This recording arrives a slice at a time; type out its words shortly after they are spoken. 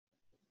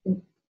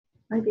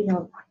Maybe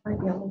not.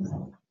 Maybe I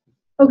will.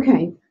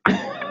 Okay.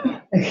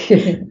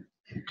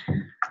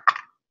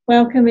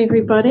 Welcome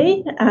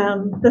everybody.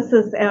 This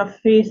is our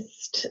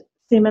first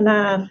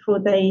seminar for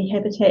the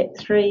Habitat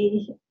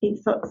 3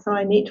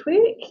 eSocSci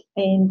network,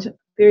 and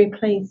very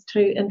pleased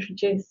to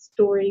introduce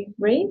Dory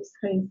Reeves,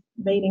 who's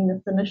leading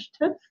this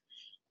initiative,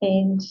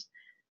 and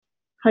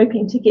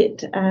hoping to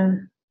get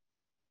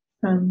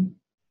some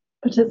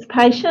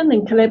participation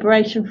and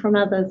collaboration from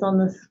others on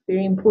this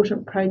very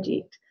important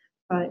project.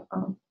 So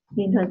I'll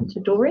hand over to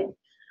Dory.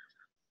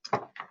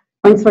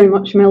 Thanks very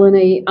much,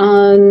 Melanie,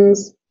 and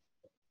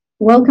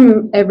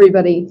welcome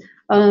everybody.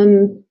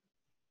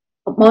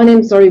 My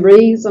name's Dory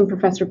Reeves. I'm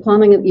Professor of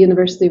Planning at the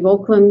University of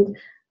Auckland,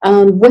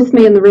 and with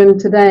me in the room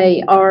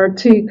today are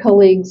two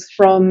colleagues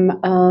from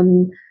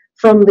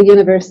the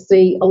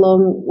university,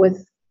 along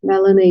with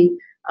Melanie.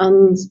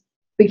 And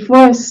before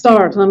I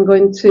start, I'm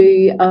going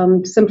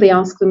to simply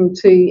ask them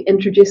to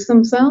introduce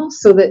themselves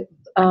so that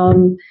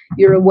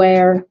you're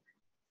aware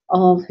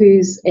of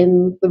who's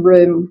in the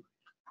room.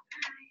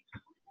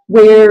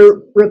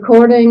 We're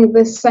recording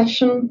this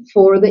session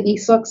for the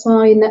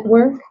eSocSci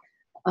network.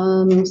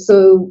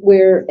 So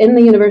we're in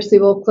the University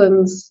of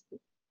Auckland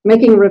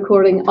making a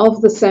recording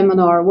of the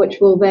seminar, which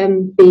will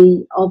then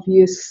be of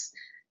use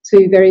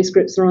to various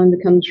groups around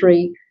the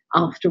country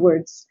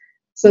afterwards.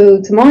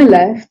 So to my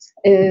left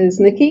is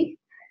Nikki.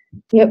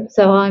 Yep,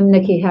 so I'm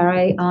Nikki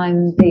Harry.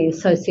 I'm the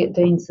Associate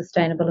Dean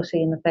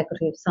Sustainability in the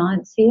Faculty of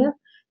Science here,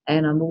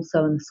 and I'm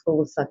also in the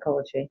School of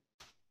Psychology.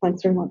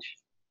 Thanks very much.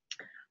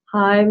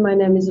 Hi, my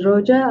name is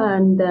Roja,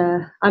 and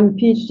I'm a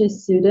PhD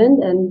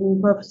student,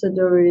 and Professor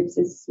Dory Reeves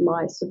is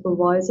my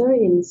supervisor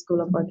in the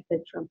School of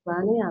Architecture and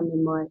Planning. I'm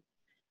in my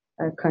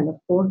kind of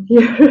fourth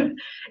year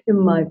in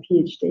my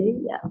PhD,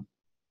 yeah.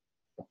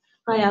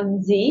 Hi,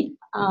 I'm Z.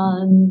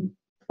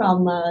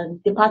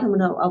 From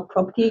Department of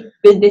Property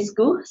Business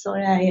School.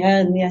 Sorry,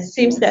 it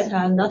seems that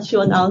I'm not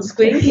shown on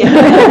screen.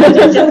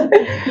 Just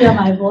hear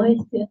my voice.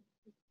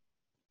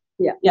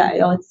 Yeah,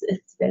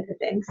 it's better,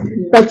 thanks.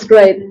 That's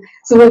great.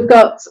 So we've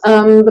got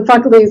the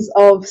faculties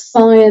of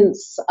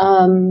Science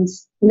and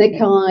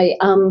NICI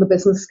and the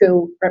Business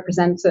School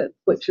represented,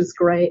 which is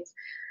great.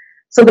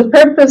 So the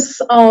purpose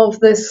of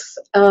this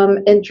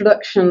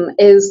introduction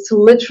is to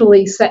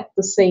literally set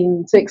the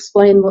scene, to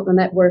explain what the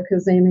network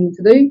is aiming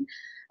to do.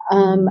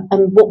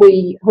 And what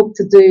we hope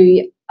to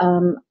do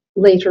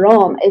later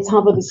on is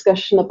have a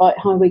discussion about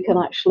how we can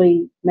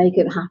actually make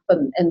it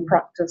happen in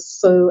practice.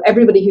 So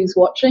everybody who's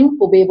watching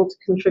will be able to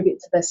contribute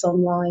to this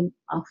online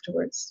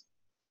afterwards.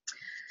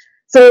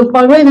 So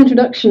by way of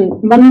introduction,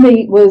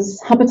 Monday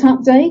was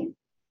Habitat Day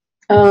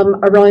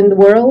around the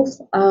world,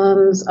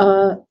 and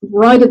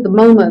right at the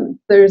moment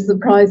there's the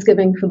prize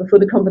giving for the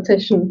photo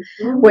competition,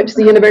 which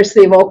the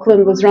University of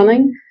Auckland was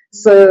running.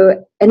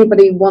 So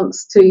anybody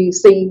wants to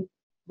see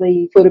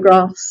the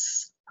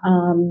photographs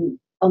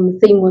on the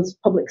theme was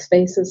public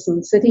spaces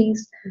and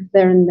cities.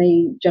 They're in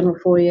the general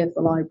foyer of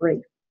the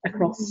library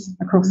across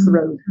the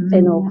road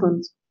in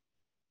Auckland.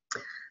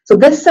 So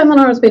this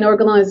seminar has been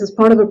organised as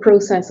part of a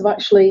process of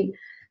actually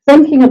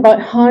thinking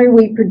about how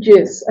we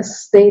produce a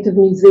State of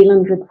New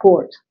Zealand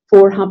report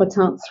for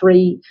Habitat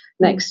 3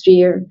 next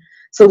year.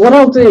 So what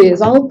I'll do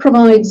is I'll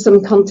provide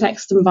some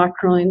context and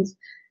background,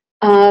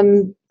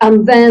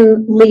 and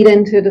then lead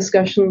into a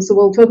discussion. So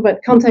we'll talk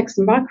about context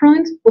and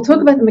background. We'll talk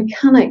about the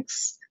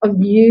mechanics of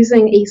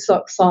using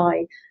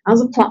eSocSci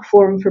as a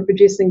platform for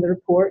producing the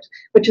report,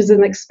 which is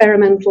an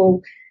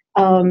experimental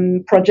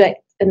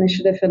project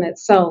initiative in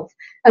itself,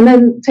 and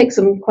then take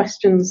some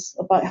questions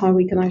about how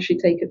we can actually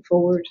take it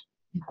forward.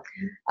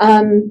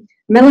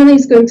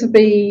 Melanie's going to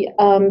be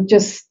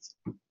just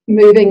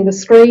moving the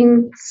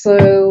screen.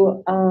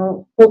 So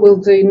what we'll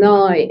do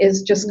now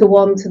is just go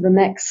on to the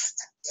next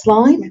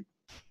slide,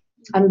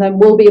 and then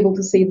we'll be able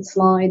to see the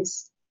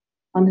slides,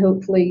 and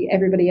hopefully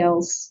everybody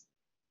else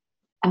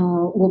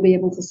will be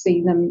able to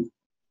see them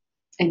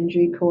in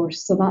due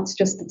course. So that's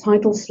just the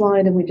title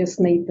slide, and we just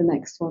need the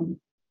next one.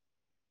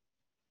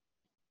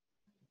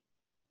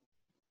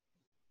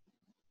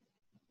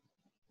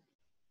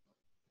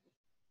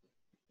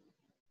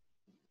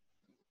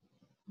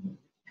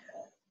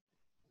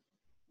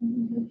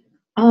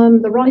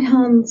 The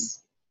right-hand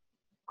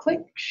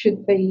click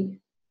should be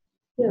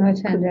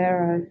Right-hand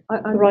arrow.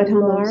 the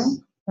right-hand arrow.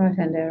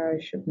 Right-hand arrow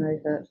should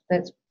move it.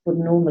 That would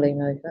normally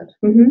move it.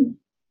 Mm-hmm.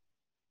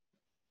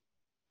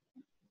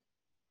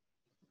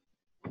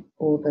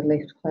 Or the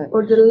left click.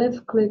 Or the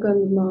left click on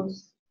the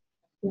mouse.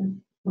 Yeah.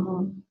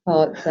 Oh,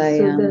 it's a,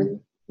 So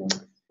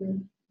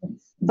then,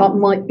 That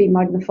might be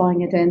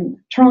magnifying it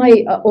in.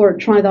 Try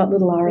that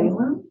little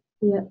arrow.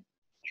 yeah.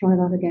 Try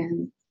that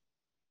again.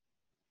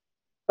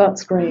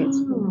 That's great.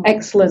 Oh,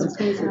 Excellent.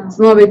 that's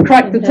So now we've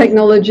cracked the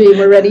technology,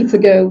 we're ready to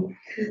go.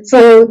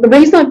 So the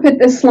reason I put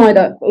this slide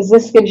up is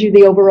this gives you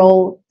the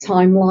overall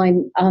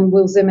timeline, and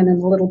we'll zoom in a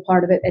little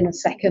part of it in a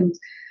second.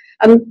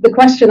 And the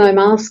question I'm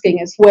asking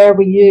is, where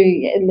were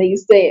you in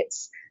these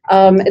dates?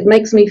 It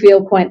makes me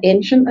feel quite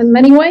ancient in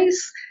many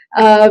ways.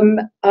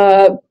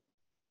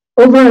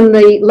 Over on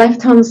the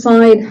left-hand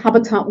side,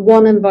 Habitat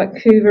 1 in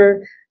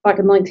Vancouver back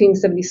in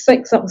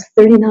 1976. That was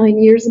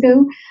 39 years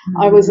ago.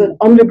 I was an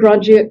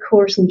undergraduate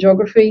course in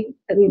geography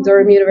at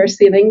Durham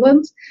University in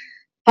England.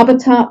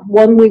 Habitat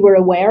 1 we were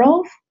aware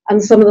of,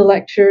 and some of the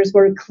lecturers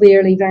were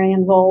clearly very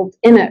involved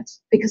in it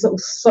because it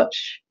was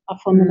such a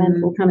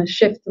fundamental kind of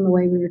shift in the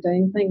way we were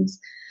doing things.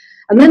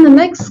 And then the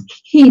next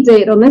key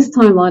date on this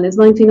timeline is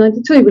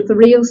 1992 with the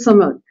Rio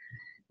Summit.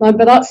 Now,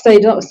 by that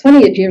stage, that was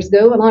 28 years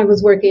ago, and I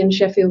was working in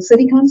Sheffield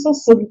City Council.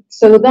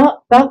 So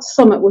that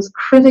summit was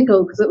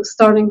critical because it was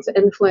starting to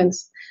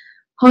influence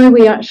how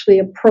we actually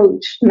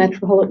approached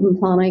metropolitan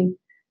planning.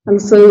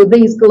 And so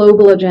these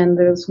global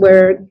agendas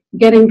were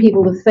getting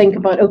people to think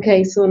about,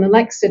 okay, so in the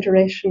next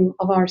iteration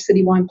of our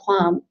citywide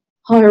plan,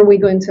 how are we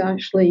going to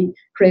actually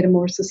create a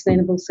more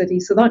sustainable city?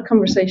 So that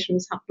conversation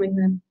was happening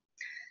then.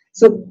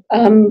 So,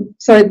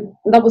 sorry,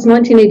 that was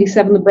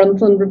 1987, the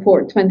Brundtland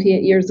Report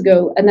 28 years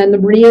ago, and then the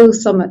Rio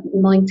Summit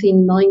in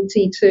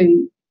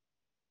 1992,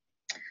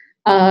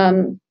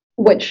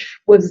 which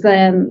was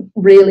then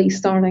really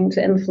starting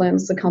to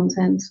influence the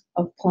content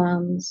of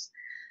plans.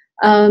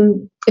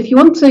 If you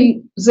want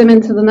to zoom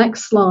into the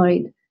next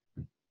slide,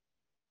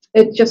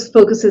 it just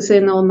focuses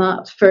in on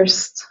that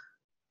first.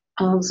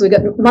 So we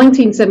got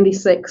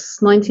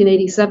 1976,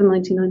 1987,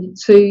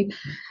 1992,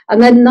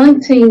 and then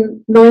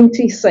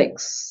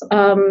 1996.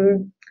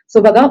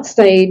 So by that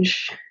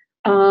stage,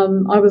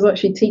 I was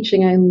actually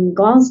teaching in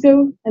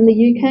Glasgow in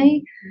the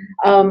UK.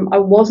 I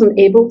wasn't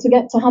able to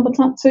get to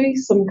Habitat 2.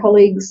 Some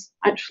colleagues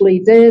actually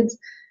did.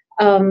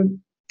 And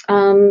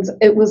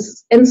it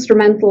was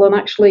instrumental in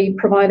actually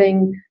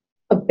providing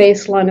a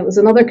baseline. It was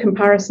another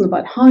comparison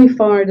about how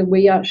far did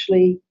we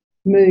actually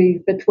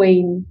move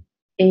between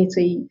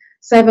 87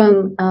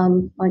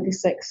 and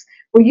 96.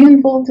 Were you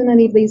involved in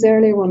any of these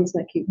earlier ones,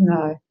 Nikki?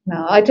 No,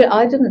 I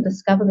didn't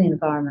discover the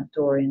environment,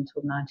 Dory,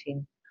 until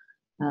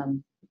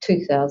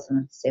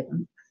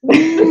 2007.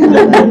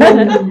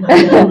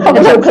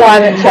 Until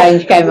climate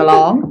change came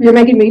along. You're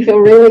making me feel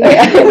really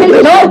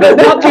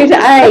not due to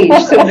age,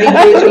 simply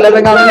due to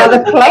living on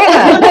another planet.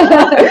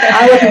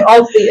 I wasn't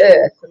of the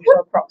Earth until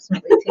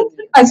approximately 10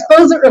 years. I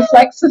suppose it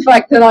reflects the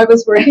fact that I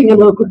was working in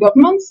local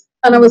government,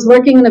 and I was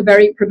working in a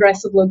very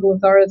progressive local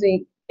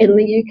authority in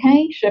the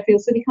UK,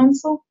 Sheffield City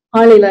Council,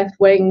 highly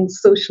left-wing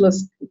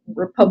socialist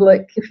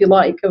republic, if you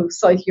like, of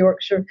South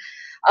Yorkshire.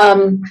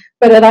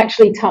 But it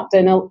actually tapped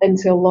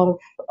into a lot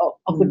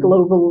of the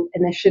global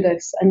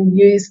initiatives and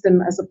used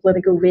them as a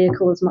political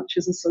vehicle as much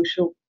as a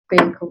social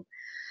vehicle.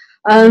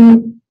 Now,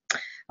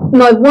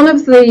 one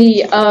of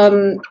the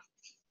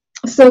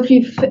so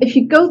if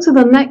you go to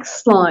the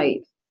next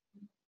slide,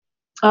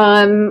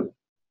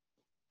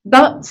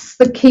 that's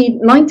the key.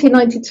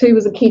 1992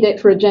 was a key date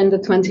for Agenda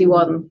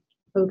 21.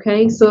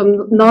 Okay, so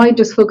I'm now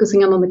just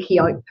focusing on the key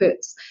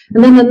outputs,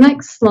 and then the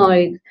next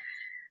slide.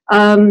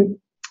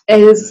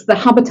 Is the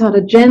Habitat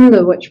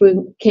Agenda, which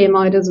came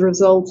out as a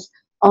result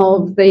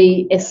of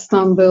the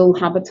Istanbul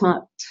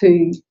Habitat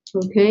 2.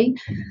 Okay,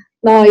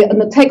 now in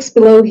the text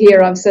below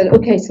here, I've said,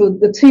 okay, so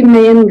the two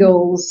main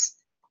goals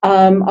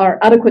are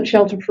adequate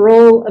shelter for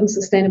all and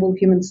sustainable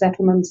human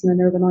settlements in an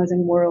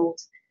urbanizing world,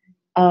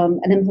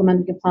 and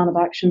implementing a plan of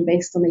action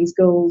based on these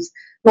goals.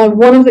 Now,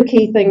 one of the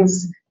key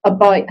things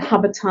about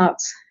Habitat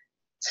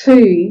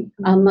 2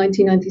 and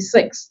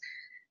 1996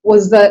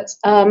 was that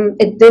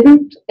it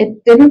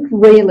didn't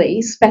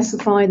really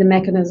specify the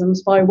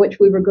mechanisms by which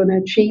we were going to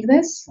achieve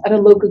this at a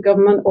local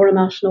government or a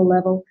national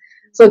level.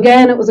 So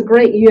again, it was a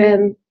great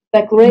UN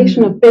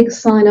declaration, a big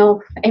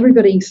sign-off.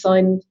 Everybody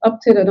signed up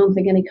to it. I don't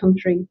think any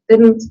country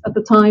didn't at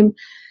the time,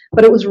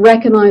 but it was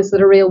recognised that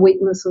a real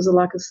weakness was a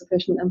lack of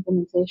sufficient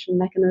implementation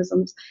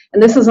mechanisms.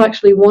 And this is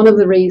actually one of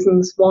the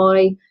reasons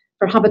why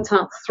for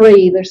Habitat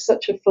 3, there's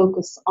such a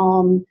focus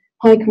on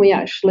how can we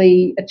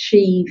actually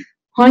achieve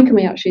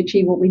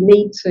what we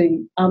need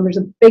to. There's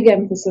a big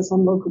emphasis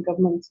on local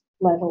government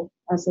level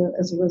as a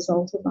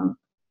result of that.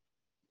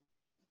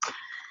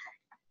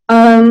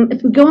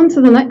 If we go on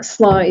to the next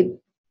slide,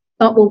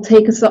 that will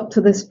take us up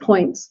to this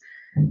point.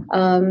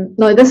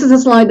 Now, this is a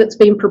slide that's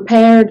been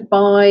prepared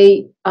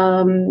by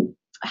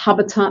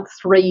Habitat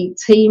 3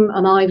 team,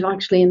 and I've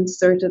actually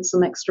inserted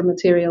some extra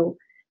material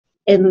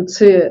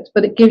into it,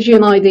 but it gives you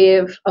an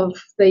idea of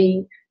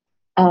the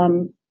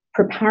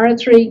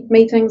preparatory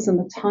meetings and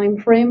the time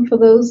frame for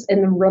those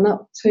in the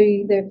run-up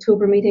to the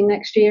October meeting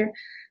next year.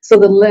 So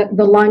the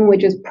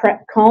language is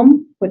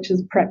PrepCom, which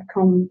is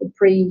PrepCom, the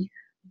pre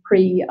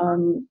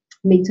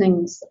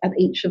meetings at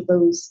each of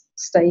those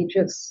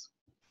stages.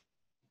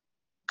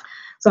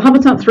 So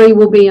Habitat 3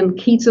 will be in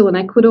Quito in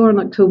Ecuador in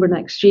October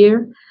next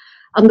year.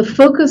 And the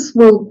focus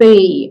will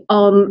be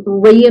on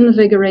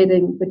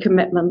reinvigorating the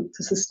commitment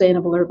to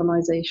sustainable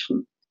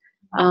urbanization.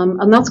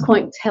 And that's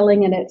quite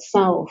telling in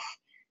itself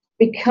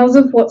because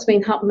of what's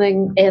been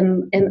happening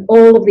in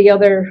all of the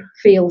other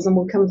fields, and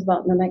we'll come to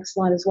that in the next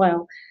slide as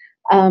well,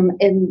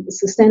 in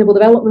sustainable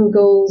development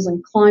goals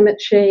and climate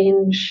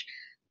change.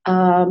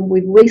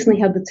 We've recently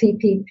had the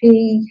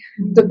TPP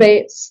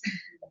debates.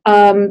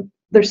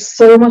 There's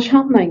so much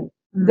happening.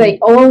 They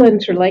all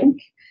interlink.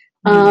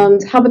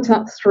 And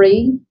Habitat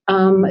 3,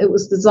 it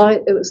was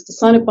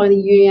decided by the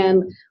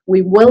UN.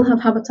 We will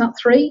have Habitat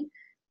 3.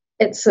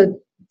 It's a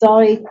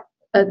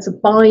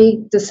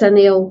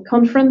bi-decennial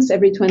conference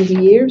every 20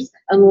 years,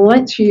 and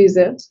let's use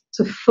it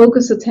to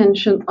focus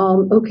attention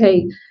on,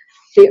 okay,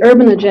 the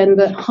urban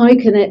agenda, how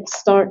can it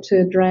start to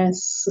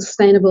address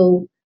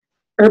sustainable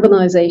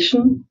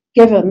urbanization,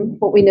 given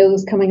what we know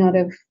is coming out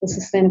of the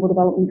Sustainable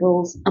Development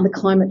Goals and the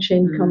Climate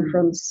Change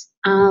Conference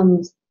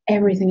and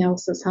everything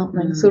else that's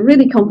happening. So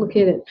really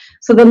complicated.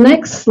 So the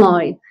next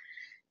slide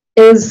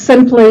is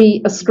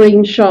simply a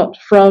screenshot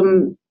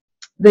from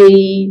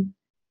the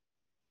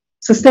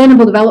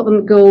Sustainable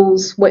Development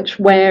Goals, which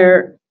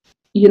were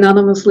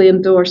unanimously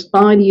endorsed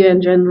by the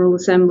UN General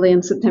Assembly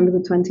on September the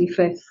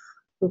 25th.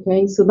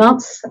 Okay, so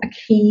that's a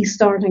key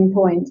starting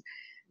point.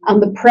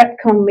 And the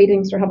PrepCon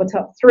meetings for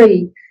Habitat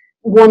 3,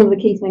 one of the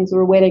key things we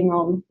were waiting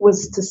on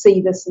was to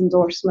see this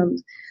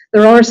endorsement.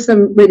 There are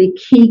some really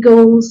key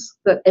goals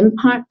that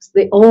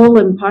they all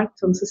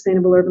impact on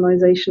sustainable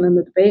urbanization in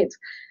the debate.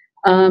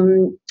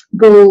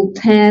 Goal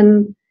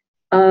 10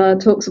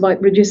 talks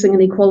about reducing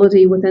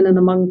inequality within and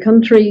among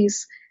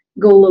countries.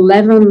 Goal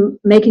 11,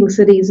 making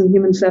cities and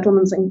human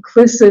settlements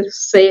inclusive,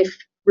 safe,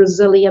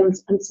 resilient,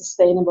 and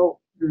sustainable.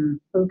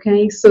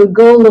 Okay, so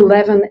goal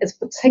 11 is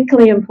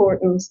particularly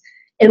important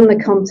in the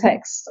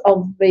context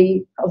of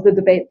the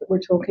debate that we're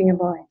talking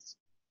about.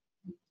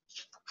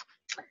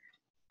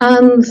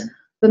 And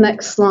the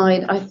next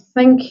slide, I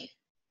think,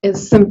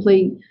 is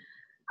simply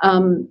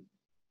a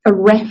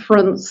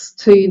reference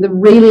to the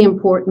really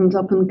important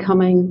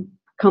up-and-coming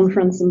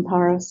conference in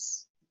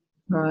Paris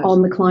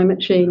on the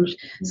climate change.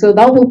 So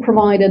that will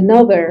provide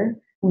another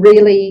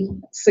really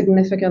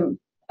significant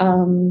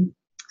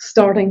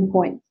starting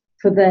point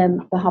for then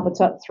the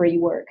Habitat 3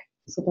 work.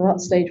 So by that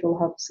stage, we'll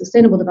have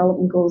sustainable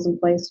development goals in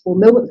place. We'll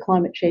know what the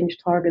climate change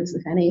targets,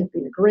 if any, have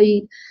been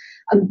agreed.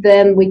 And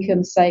then we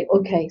can say,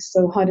 okay,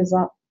 so how does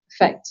that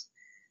affect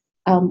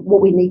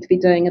what we need to be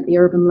doing at the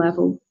urban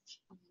level?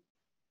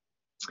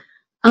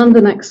 And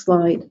the next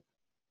slide.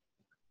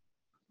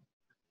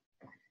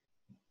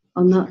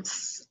 And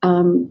that's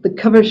the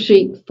cover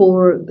sheet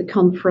for the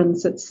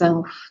conference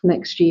itself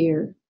next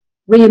year,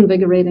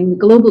 reinvigorating the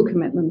global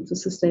commitment to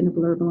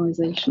sustainable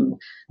urbanization.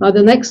 Now,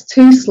 the next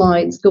two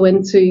slides go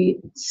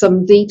into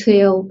some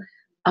detail,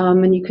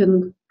 and you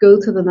can go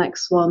to the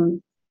next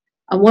one.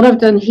 And what I've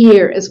done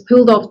here is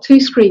pulled off two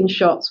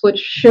screenshots which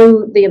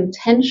show the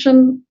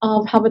intention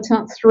of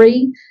Habitat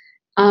 3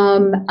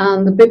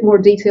 and a bit more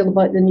detail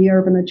about the new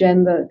urban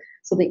agenda.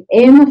 So the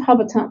aim of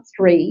Habitat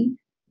 3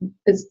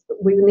 is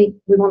we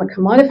want to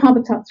come out of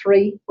Habitat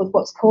 3 with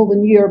what's called the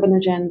new urban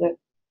agenda,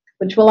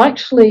 which will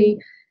actually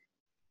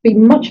be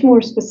much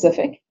more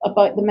specific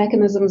about the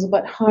mechanisms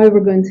about how we're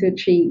going to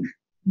achieve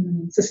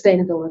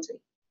sustainability,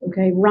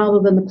 okay, rather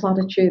than the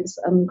platitudes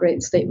and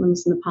great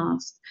statements in the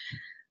past.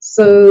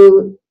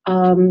 So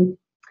the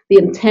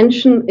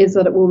intention is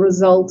that it will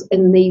result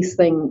in these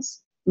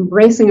things: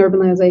 embracing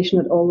urbanization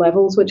at all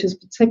levels, which is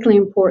particularly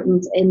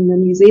important in the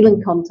New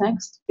Zealand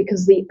context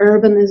because the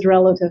urban is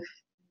relative.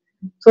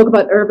 Talk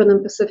about urban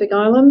and Pacific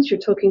Islands, you're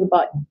talking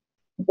about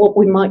what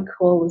we might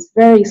call as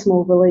very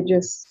small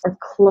villages or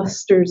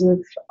clusters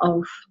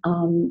of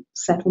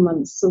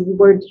settlements. So the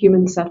word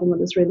human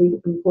settlement is really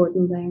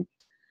important there.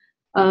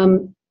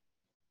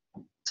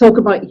 Talk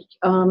about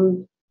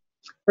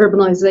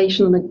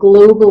urbanization on a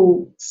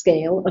global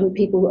scale, and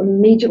people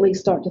immediately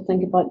start to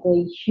think about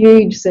the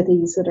huge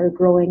cities that are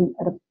growing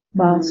at a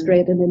fast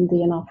rate in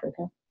India and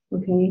Africa.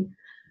 Okay.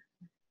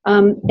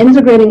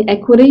 Integrating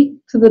equity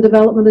to the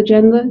development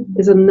agenda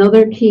is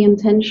another key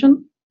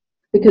intention,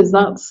 because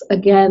that's,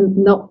 again,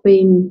 not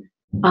been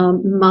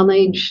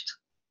managed.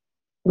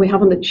 We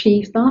haven't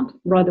achieved that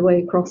right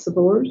away across the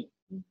board.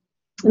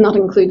 And that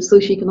includes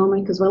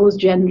socioeconomic as well as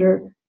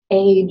gender,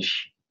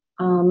 age,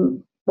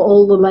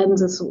 all the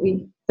lenses that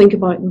we think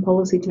about in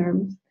policy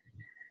terms.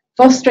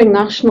 Fostering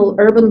national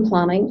urban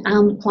planning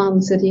and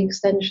planned city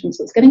extension.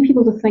 So it's getting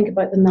people to think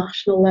about the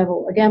national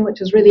level, again, which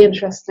is really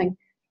interesting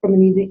from a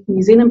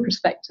New Zealand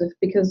perspective,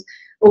 because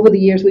over the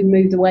years we've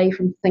moved away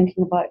from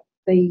thinking about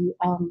the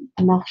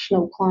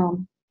national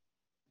plan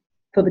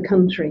for the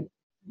country.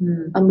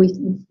 And we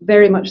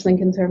very much think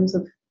in terms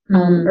of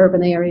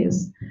urban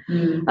areas.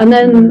 And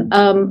then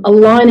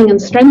aligning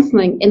and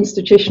strengthening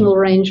institutional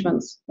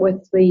arrangements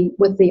with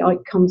the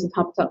outcomes of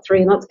Habitat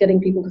 3, and that's getting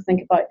people to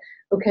think about,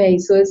 okay,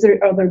 so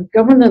are there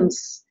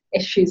governance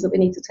issues that we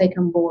need to take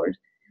on board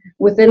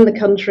within the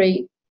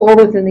country or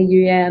within the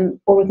UN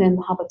or within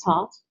the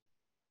Habitat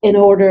in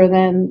order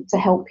then to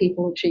help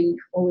people achieve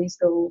all these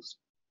goals.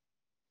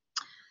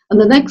 And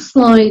the next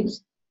slide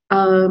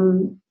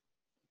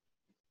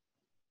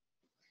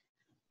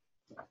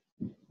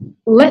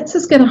lets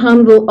us get a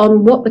handle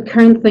on what the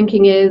current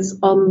thinking is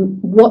on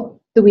what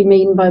do we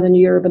mean by the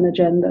new urban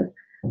agenda.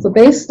 So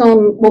based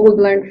on what we've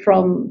learned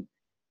from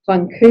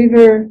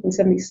Vancouver in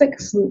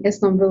 '76 and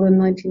Istanbul in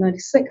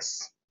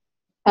 1996,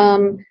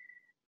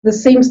 there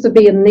seems to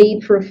be a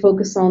need for a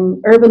focus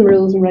on urban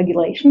rules and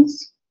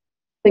regulations.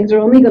 Things are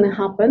only going to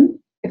happen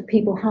if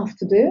people have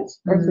to do it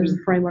or if there's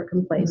a framework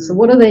in place. So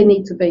what do they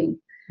need to be?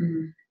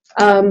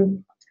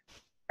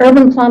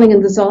 Urban planning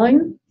and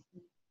design.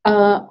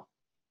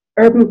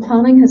 Urban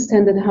planning has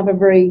tended to have a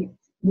very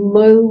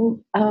low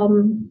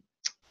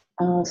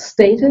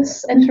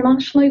status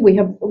internationally. We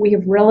have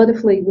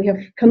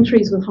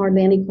countries with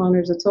hardly any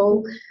planners at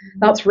all.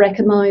 That's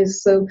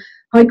recognised. So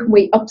how can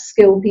we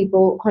upskill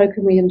people? How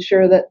can we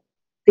ensure that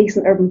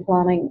decent urban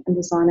planning and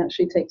design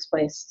actually takes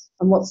place?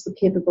 And what's the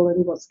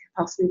capability? What's the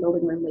capacity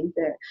building we need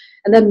there?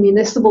 And then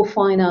municipal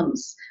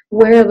finance.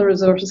 Where are the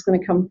resources going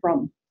to come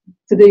from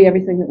to do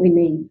everything that we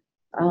need?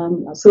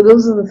 So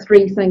those are the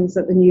three things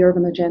that the new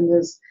urban agenda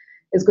is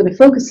going to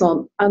focus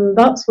on, and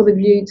that's with a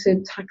view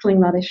to tackling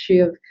that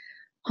issue of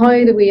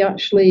how do we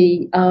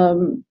actually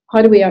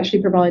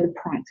provide the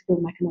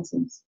practical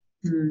mechanisms.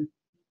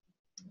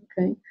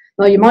 Okay.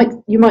 Now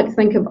you might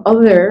think of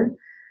other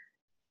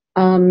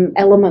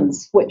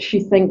elements which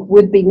you think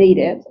would be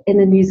needed in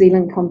a New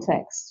Zealand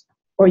context,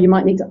 or you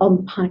might need to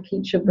unpack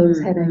each of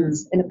those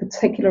headings in a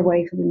particular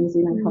way for the New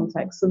Zealand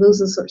context. So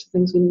those are the sorts of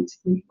things we need to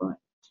think about.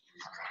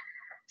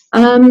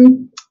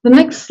 The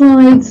next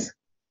slide,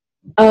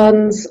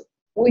 and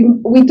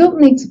we don't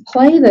need to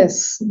play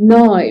this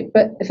now,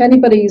 but if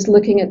anybody's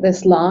looking at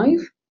this live,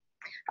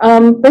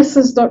 this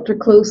is Dr.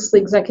 Close, the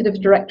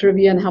Executive Director of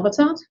UN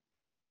Habitat.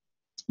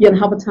 UN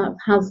Habitat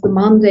has the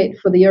mandate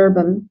for the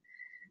urban,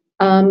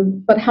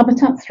 but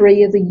Habitat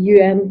 3 is a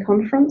UN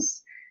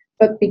conference.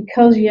 But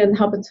because UN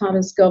Habitat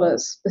has got a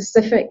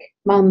specific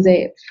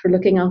mandate for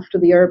looking after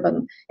the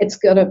urban, it's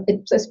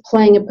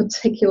playing a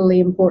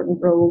particularly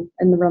important role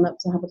in the run-up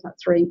to Habitat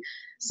 3.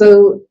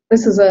 So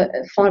this is a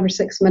 5 or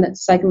 6 minute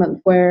segment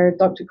where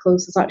Dr.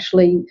 Close is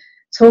actually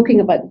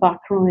talking about the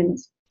background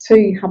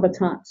to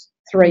Habitat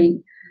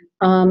 3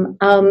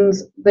 and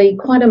the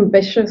quite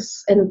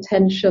ambitious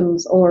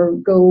intentions or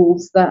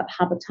goals that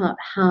Habitat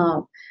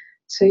have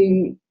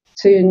to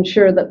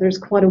ensure that there's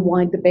quite a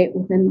wide debate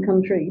within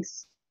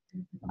countries.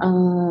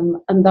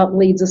 And that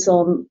leads us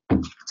on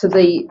to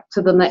the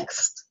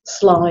next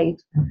slide,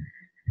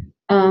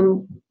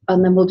 and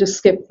then we'll just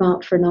skip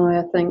that for now,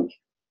 I think.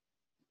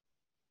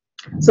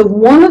 So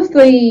one of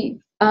the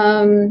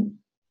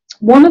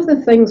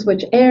things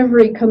which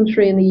every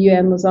country in the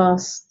UN was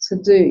asked to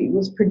do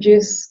was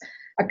produce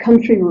a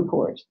country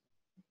report,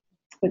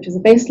 which is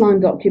a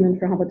baseline document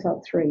for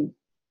Habitat 3.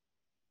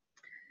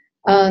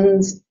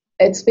 And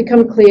it's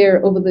become clear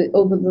over the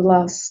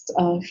last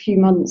few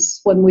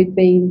months when we've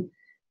been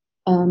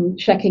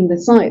checking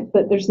this out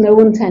that there's no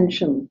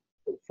intention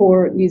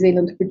for New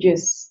Zealand to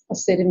produce a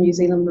State of New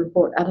Zealand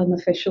report at an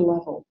official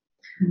level.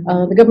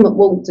 The government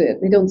won't do it.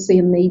 They don't see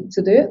a need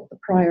to do it. The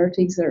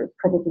priorities are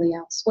probably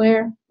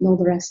elsewhere and all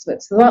the rest of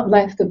it. So that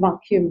left a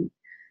vacuum.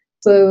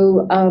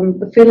 So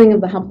the feeling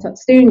of the Habitat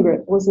Steering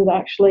Group was that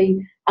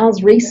actually,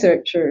 as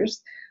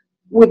researchers,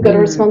 we've got a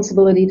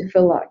responsibility to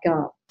fill that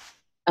gap.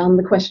 And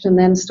the question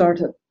then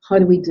started, how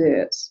do we do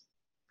it?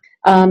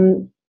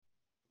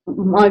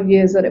 My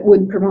view is that it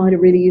would provide a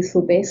really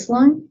useful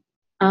baseline,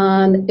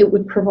 and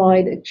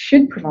it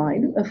should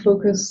provide a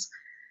focus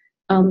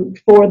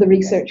for the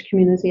research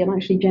community and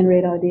actually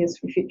generate ideas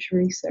for future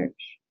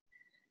research.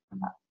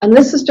 And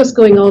this is just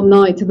going on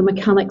now to the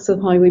mechanics of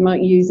how we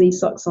might use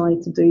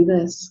eSocSci to do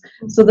this.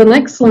 So the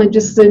next slide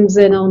just zooms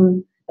in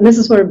on, and this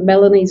is where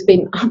Melanie's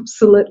been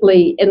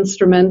absolutely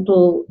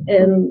instrumental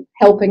in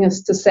helping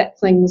us to set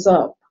things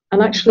up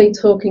and actually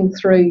talking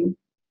through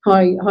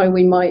how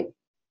we might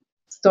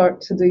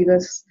start to do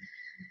this.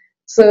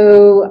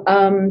 So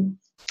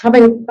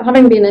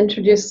having been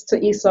introduced to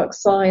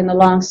eSocSci in the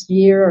last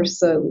year or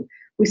so,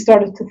 we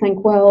started to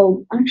think,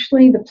 well,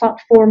 actually the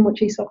platform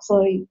which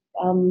eSocSci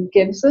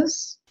gives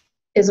us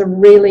is a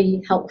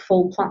really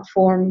helpful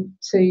platform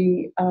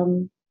to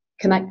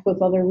connect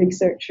with other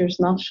researchers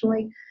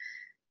nationally.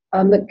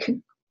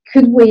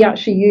 Could we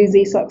actually use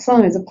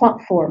eSocSci as a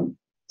platform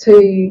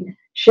to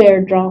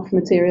share draft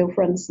material,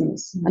 for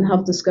instance, and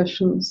have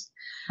discussions?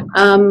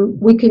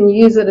 We can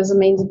use it as a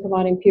means of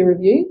providing peer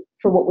review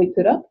for what we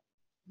put up.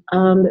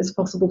 It's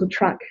possible to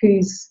track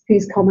who's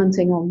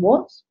commenting on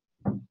what.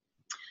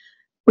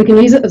 We can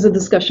use it as a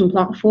discussion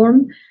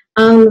platform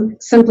and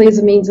simply as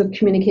a means of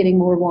communicating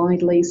more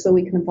widely, so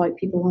we can invite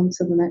people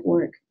onto the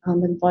network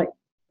and invite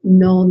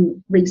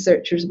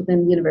non-researchers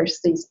within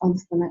universities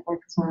onto the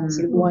network as well,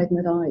 sort of widen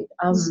it out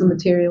as the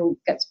material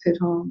gets put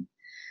on.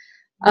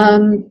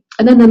 And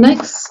then the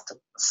next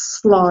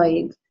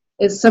slide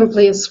is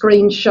simply a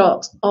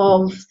screenshot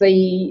of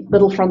the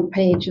little front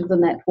page of the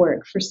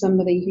network for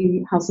somebody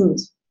who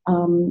hasn't,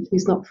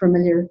 who's not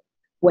familiar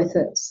with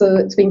it. So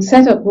it's been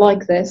set up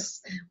like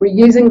this. We're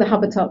using the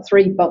Habitat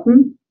 3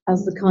 button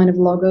as the kind of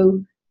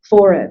logo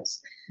for it.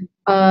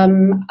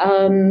 And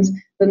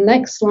the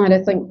next slide,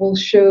 I think, will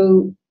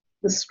show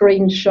the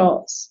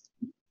screenshots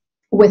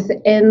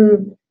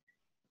within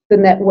the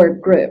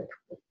network group.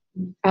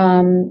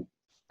 And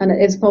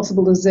it is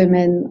possible to zoom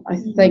in, I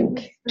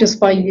think, just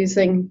by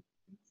using...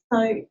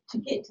 So to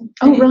get to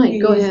oh, right,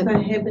 go ahead. the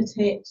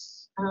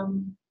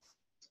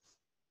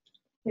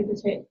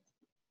Habitat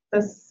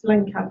this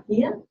link up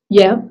here,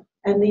 Yeah.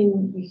 and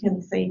then you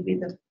can see where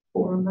the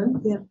forum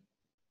is. Yeah.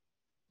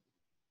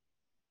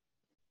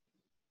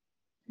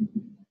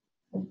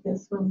 If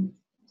this one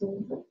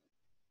does it.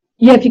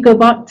 Yeah, if you go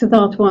back to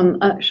that one,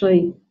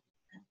 actually,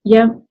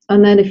 yeah,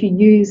 and then if you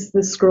use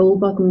the scroll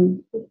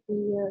button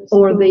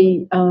or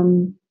the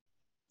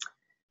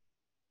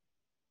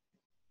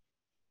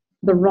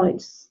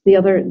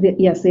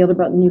other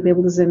button, you'll be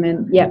able to zoom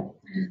in. Yeah.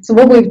 So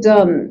what we've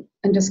done,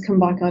 and just come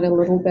back out a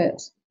little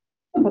bit.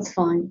 That's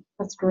fine.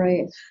 That's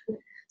great.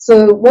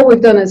 So what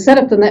we've done is set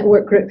up the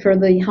network group for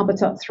the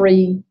Habitat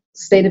 3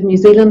 State of New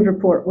Zealand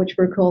report, which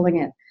we're calling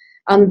it,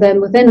 and then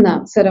within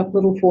that, set up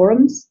little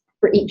forums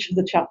for each of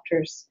the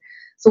chapters.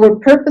 So we're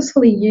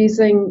purposefully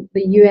using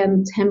the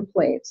UN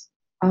template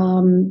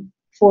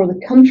for the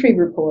country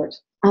report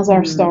as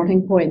our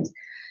starting point.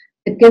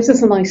 It gives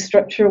us a nice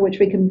structure which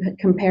we can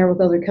compare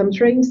with other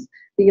countries.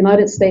 The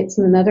United States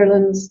and the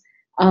Netherlands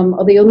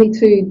are the only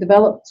two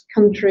developed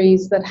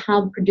countries that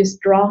have produced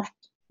draft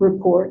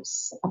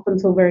reports up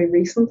until very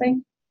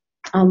recently,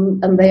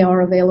 and they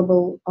are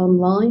available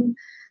online.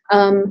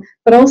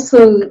 But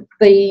also,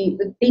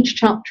 each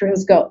chapter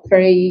has got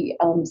very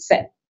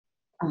set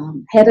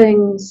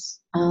headings,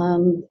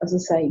 as I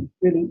say,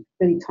 really,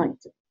 really tight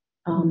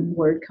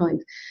word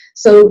count.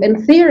 So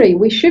in theory,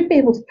 we should be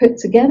able to put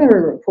together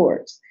a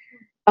report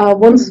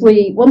once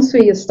we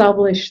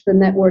establish the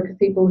network of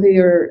people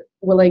who are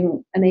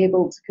willing and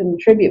able to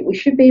contribute. We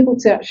should be able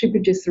to actually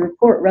produce the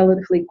report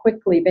relatively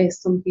quickly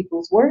based on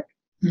people's work.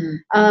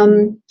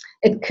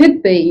 It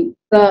could be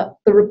that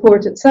the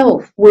report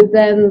itself would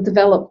then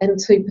develop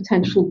into a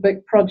potential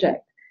book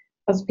project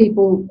as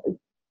people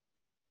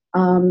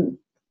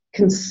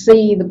can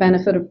see the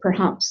benefit of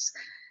perhaps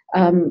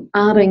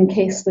adding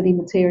case study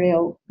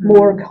material,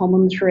 more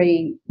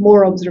commentary,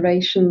 more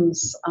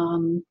observations,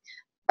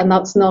 and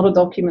that's not a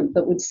document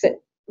that would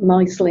sit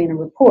nicely in a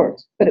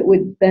report, but it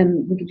would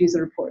then, we could use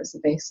a report as a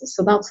basis.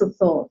 So that's a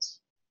thought.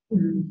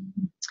 And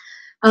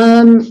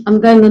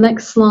then the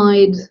next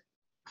slide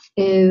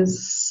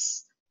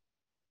is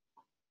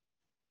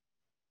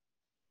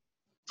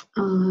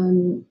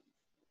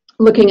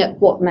looking at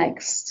what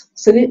next.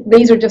 So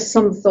these are just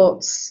some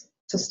thoughts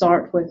to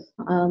start with.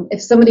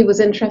 If somebody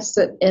was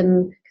interested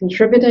in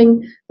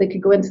contributing, they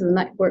could go into the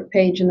network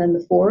page and then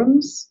the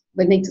forums.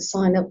 They need to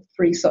sign up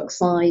for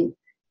eSocSci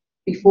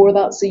before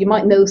that. So you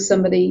might know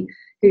somebody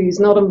who's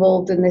not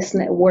involved in this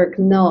network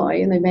now,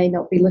 and they may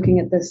not be looking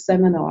at this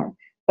seminar,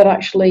 but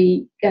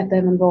actually get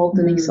them involved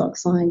in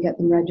eSocSci and get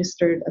them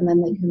registered, and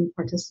then they can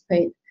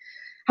participate.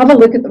 Have a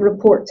look at the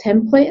report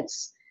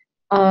templates.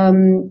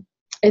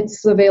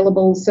 It's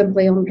available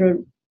simply under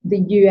the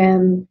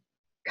UN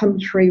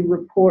country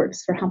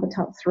reports for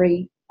Habitat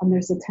 3, and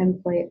there's a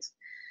template.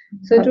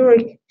 So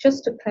Dory,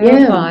 just to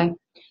clarify,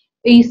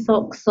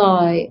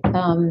 eSocSci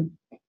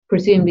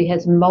presumably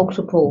has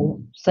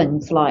multiple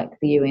things like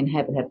the UN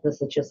Habitat.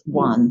 This is just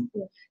one.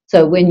 Yes.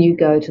 So when you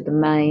go to the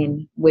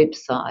main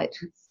website,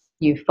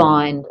 you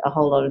find a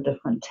whole lot of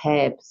different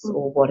tabs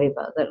or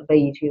whatever that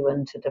lead you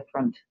into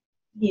different.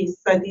 Yes,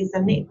 so there's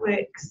a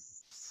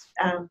networks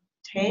tab,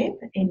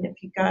 and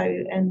if you go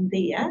in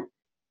there,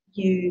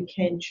 you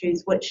can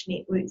choose which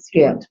networks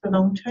you want to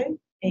belong to,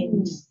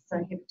 and so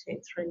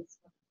Habitat 3 is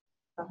one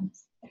of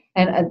those.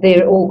 And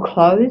they're all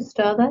closed,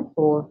 are they?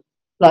 Or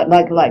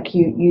like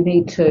you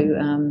need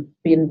to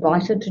be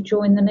invited to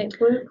join the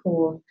network,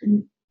 or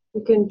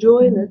You can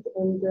join it,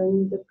 and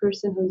then the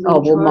person who's in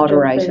will charge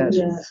moderate of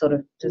it, sort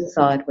of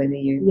decide whether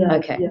you.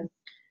 Okay.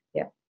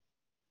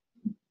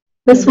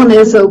 This one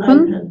is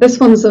open. This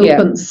one's open.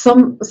 Yeah.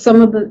 Some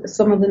of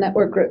the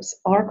network groups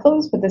are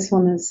closed, but this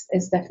one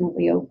is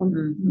definitely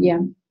open. Yeah.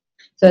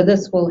 So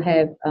this will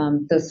have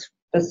this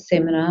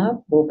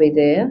seminar will be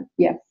there.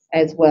 Yeah.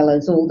 As well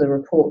as all the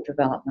report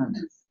development.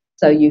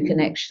 So you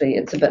can actually,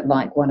 it's a bit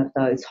like one of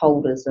those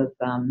holders of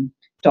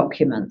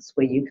documents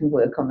where you can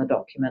work on the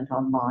document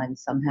online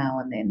somehow,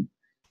 and then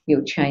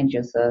your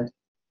changes are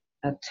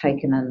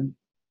taken in,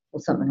 or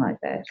something like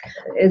that.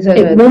 Is it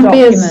a won't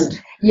document?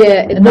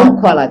 Not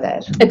quite like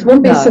that. It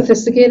won't be as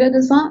sophisticated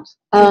as that.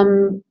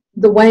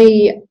 The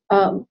way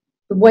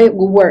it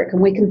will work,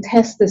 and we can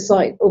test this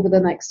out over the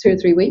next 2 or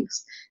 3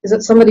 weeks, is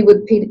that somebody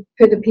would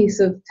put a piece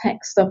of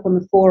text up on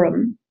the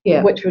forum,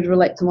 which would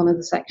relate to one of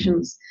the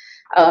sections,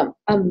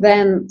 and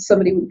then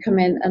somebody would come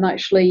in and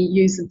actually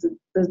use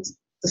the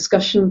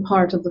discussion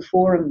part of the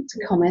forum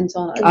to comment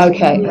on it.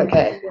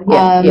 Okay.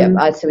 Yeah,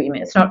 I see what you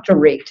mean. It's not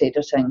direct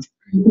editing.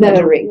 No,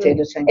 direct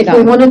editing. If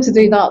we wanted to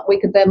do that, we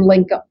could then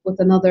link up with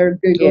another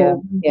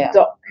Google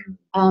Doc.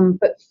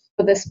 But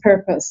for this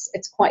purpose,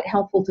 it's quite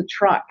helpful to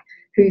track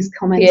who's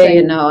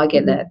commenting. No, I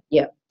get that.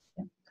 Yeah.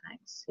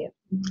 Thanks. Yeah.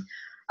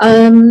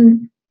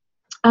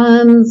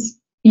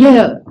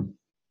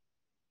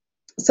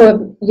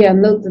 So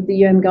note that the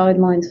UN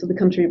guidelines for the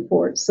country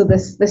report. So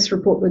this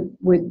report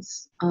would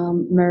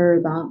mirror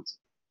that,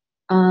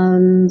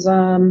 and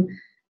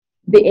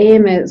the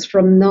aim is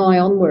from now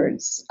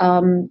onwards.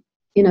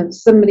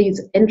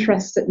 Somebody's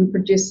interested in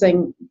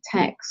producing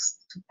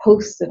text to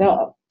post it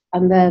up,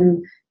 and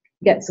then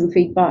get some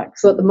feedback.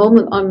 So at the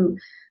moment,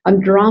 I'm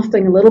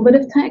drafting a little bit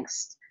of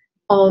text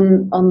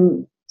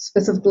on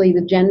specifically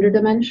the gender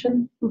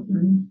dimension,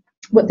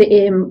 with the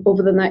aim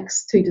over the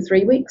next 2 to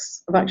 3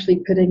 weeks of actually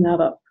putting that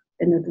up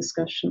in a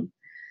discussion.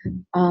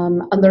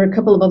 And there are a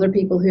couple of other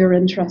people who are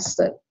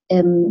interested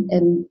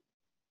in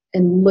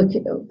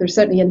looking. They're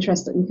certainly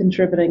interested in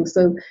contributing.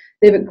 So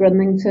David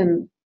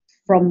Grunlington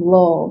from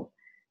Law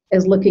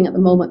is looking at the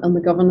moment on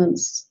the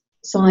governance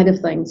side of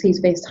things. He's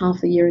based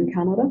half the year in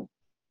Canada,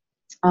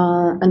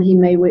 and he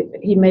may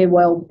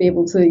well be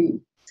able to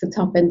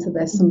tap into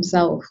this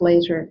himself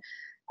later.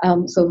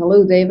 So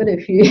hello, David,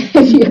 if you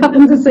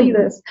happen to see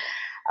this,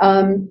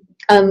 and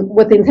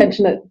with the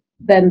intention that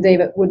then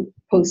David would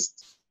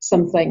post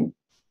something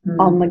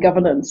on the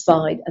governance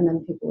side, and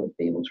then people would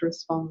be able to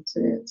respond to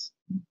it.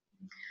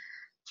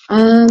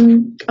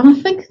 And I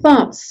think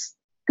that's,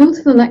 go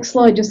to the next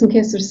slide just in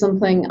case there's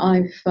something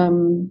I've,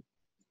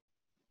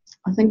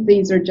 I think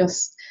this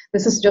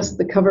is just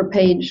the cover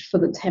page for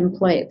the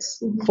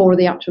templates for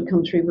the actual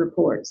country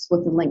reports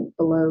with the link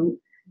below.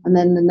 And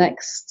then the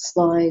next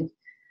slide,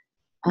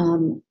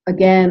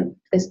 again,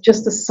 is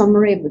just a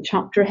summary of the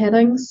chapter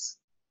headings.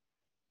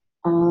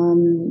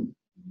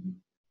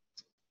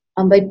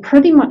 And they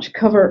pretty much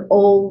cover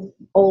all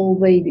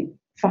the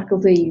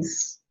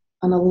faculties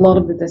and a lot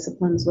of the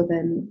disciplines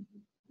within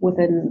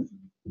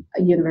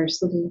a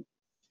university.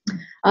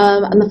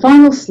 And the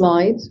final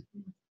slide,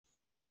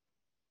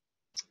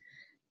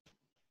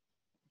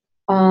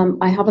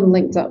 I haven't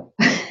linked up.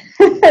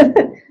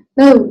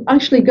 No,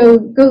 actually, go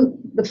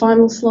the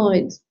final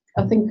slide.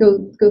 I think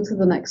go to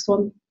the next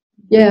one.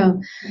 Yeah.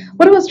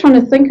 What I was trying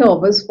to think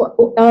of is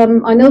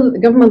I know that the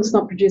government's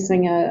not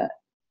producing a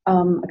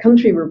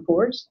country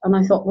report, and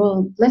I thought,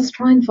 well, let's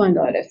try and find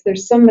out if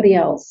there's somebody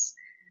else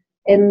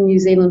in New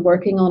Zealand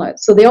working on it.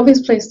 So the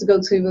obvious place to go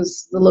to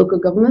was the local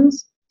government.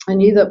 I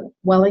knew that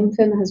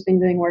Wellington has been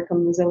doing work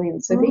on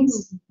resilient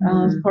cities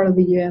as part of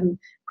the UN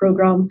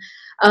programme.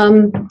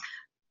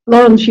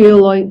 Lawrence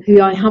Yule,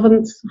 who I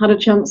haven't had a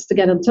chance to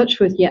get in touch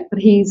with yet, but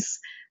he's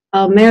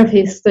Mayor of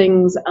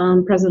Hastings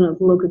and President of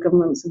the Local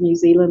Governments of New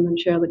Zealand and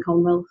Chair of the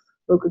Commonwealth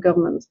Local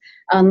Government.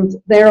 And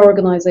their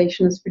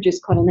organisation has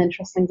produced quite an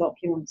interesting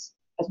document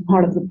as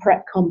part of the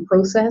PrepCom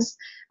process.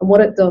 And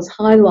what it does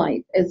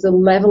highlight is the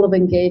level of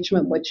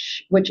engagement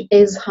which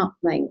is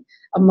happening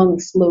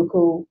amongst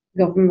local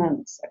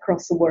governments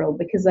across the world,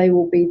 because they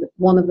will be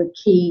one of the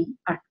key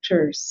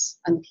actors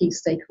and key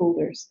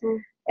stakeholders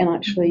in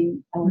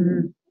actually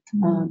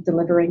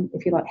delivering,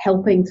 if you like,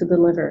 helping to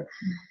deliver.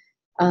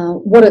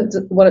 What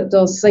it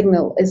does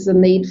signal is the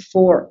need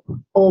for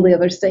all the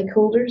other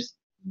stakeholders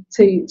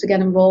to get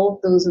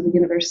involved. Those are the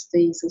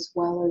universities as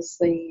well as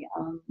the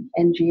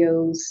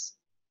NGOs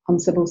and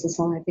civil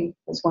society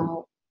as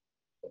well.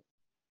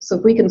 So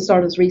if we can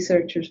start as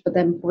researchers but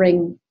then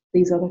bring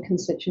these other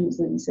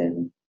constituencies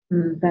in,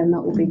 then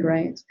that will be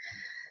great.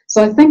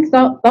 So I think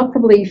that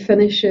probably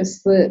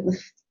finishes the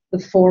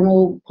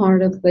formal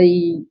part of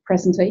the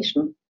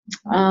presentation.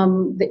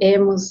 The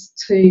aim was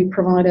to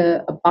provide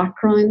a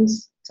background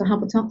to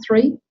Habitat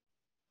 3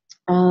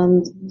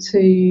 and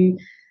to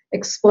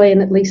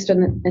explain, at least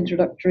in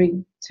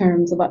introductory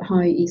terms, about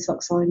how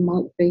eSocSci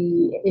might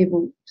be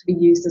able to be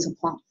used as a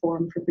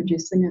platform for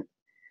producing it.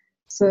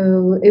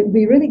 So it would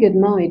be really good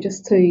now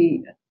just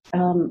to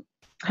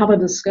have a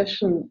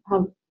discussion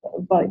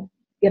about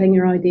getting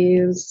your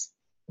ideas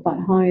about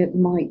how it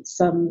might,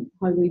 how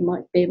we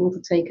might be able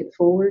to take it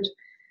forward.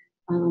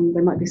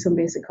 There might be some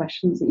basic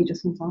questions that you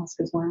just want to ask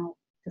as well,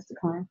 just to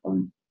clarify.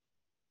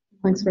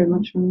 Thanks very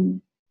much,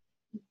 Maureen.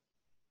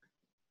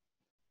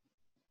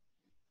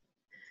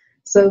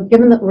 So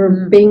given that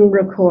we're being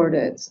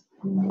recorded,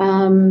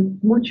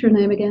 what's your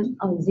name again?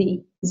 Oh,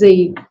 Z.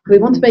 Z. We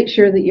want to make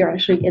sure that you're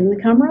actually in the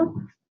camera.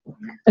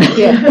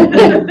 Yeah.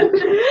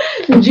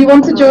 Do you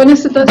want to join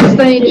us at this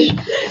stage?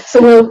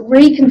 So we'll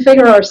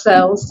reconfigure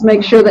ourselves to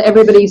make sure that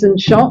everybody's in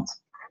shot.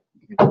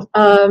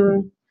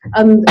 And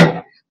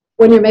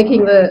when you're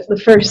making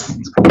the first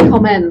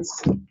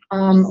comments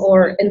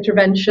or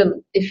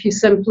intervention, if you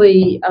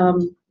simply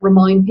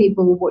remind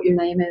people what your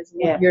name is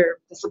and what your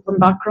discipline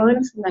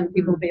background, and then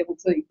people will be able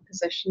to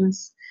position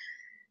us.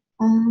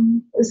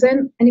 Is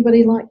there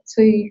anybody like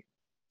to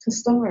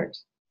start?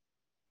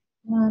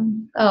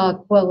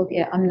 Well,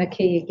 yeah, I'm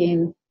Nikki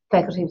again,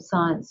 Faculty of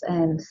Science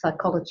and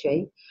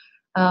Psychology.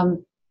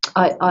 I'm,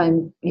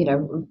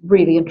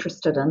 really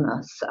interested in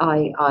this.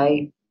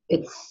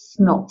 It's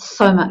not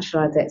so much that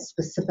I have that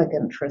specific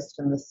interest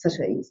in the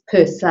cities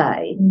per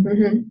se,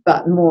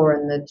 but more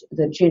in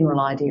the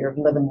general idea of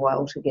living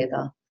well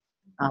together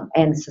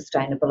and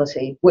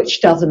sustainability,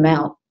 which does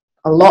amount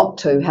a lot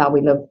to how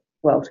we live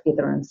well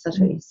together in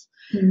cities.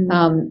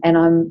 And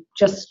I'm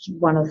just,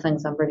 one of the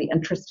things I'm really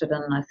interested in,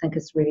 and I think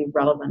is really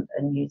relevant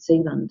in New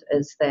Zealand,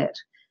 is that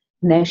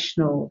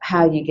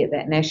how you get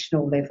that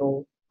national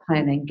level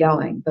planning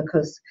going,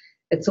 because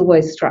it's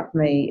always struck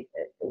me,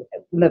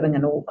 living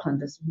in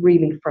Auckland, is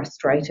really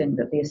frustrating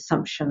that the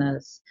assumption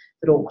is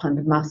that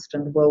Auckland must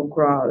and will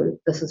grow.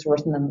 This is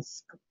written in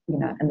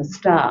and the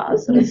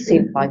stars that are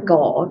sent by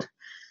God,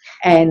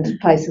 and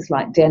places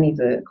like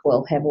Dannevirke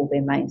will have all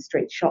their main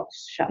street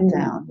shops shut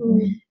down.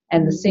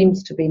 And there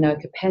seems to be no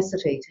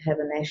capacity to have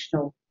a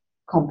national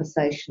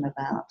conversation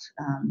about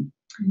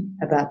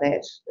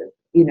that,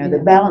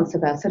 the balance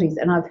of our cities.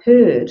 And I've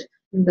heard,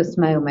 this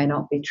may or may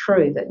not be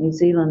true, that New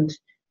Zealand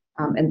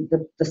and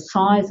the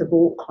size of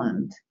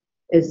Auckland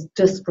is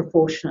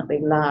disproportionately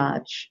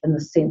large in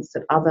the sense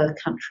that other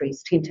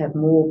countries tend to have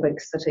more big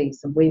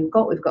cities than we've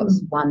got. We've got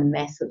this one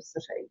massive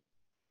city,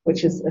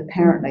 which is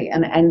apparently,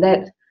 and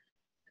that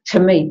to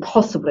me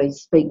possibly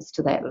speaks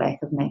to that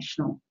lack of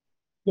national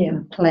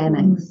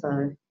planning.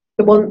 So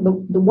the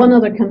one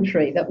other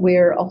country that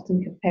we're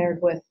often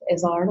compared with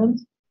is Ireland.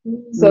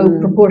 So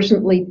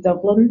proportionately,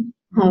 Dublin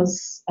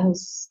has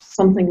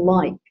something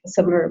like a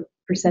similar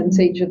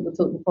percentage of the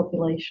total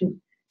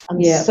population,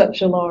 and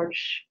such a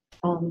large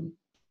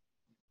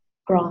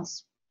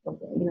grasp of,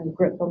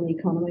 grip on the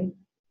economy.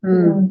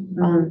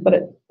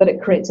 But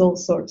it creates all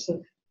sorts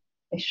of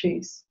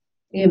issues.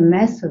 Yeah,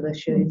 massive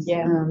issues.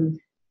 Yeah.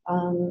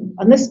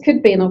 And this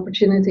could be an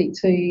opportunity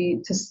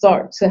to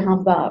start to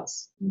have that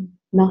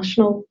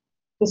national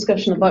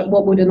discussion about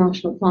what would a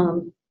national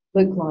plan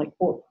look like,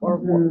 what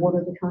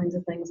are the kinds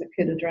of things it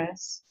could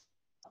address.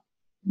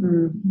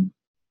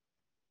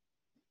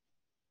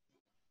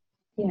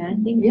 Yeah, I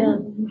think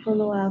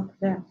follow up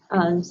there.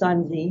 So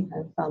I'm Z.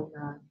 I'm from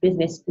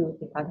Business School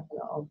Department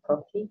of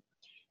Property,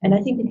 and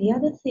I think the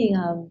other thing,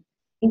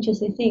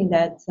 interesting thing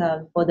that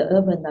for the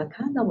urban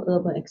kind of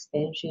urban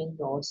expansion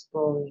or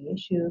sprawling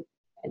issue,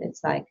 and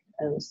it's like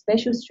a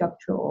special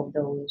structure of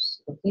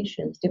those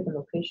locations, different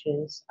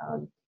locations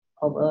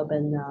of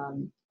urban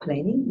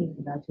planning in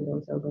regard to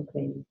those urban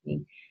planning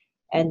thing.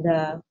 And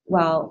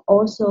while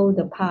also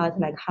the part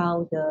like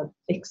how the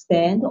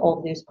extent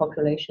of this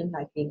population,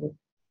 like in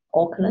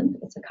Auckland,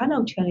 it's a kind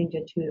of challenge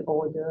to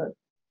all the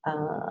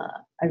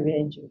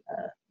arranging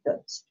the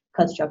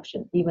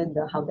construction, even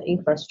how the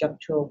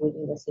infrastructure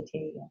within the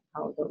city, and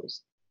how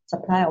those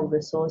supply of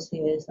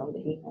resources, or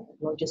the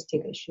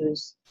logistic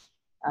issues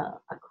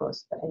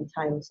across the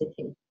entire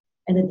city.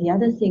 And then the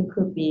other thing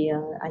could be,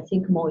 I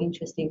think more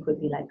interesting could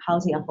be like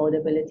housing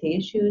affordability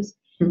issues,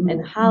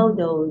 and how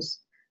those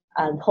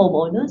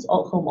homeowners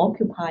or home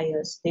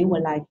occupiers, they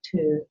would like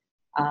to,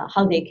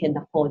 how they can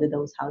afford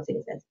those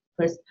houses as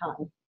first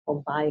time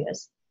home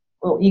buyers,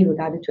 or in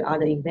regard to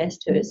other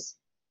investors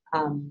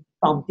from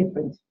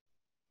different,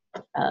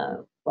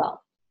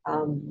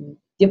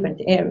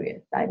 different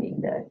areas, I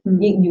mean,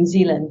 in New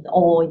Zealand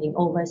or in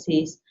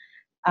overseas,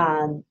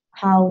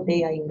 how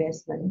their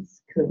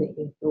investments could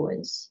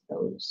influence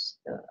those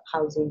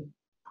housing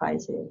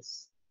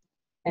prices.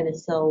 And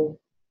so,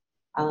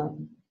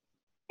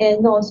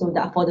 and also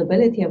the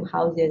affordability of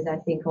houses, I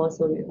think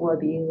also will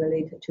be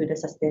related to the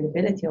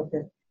sustainability of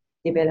the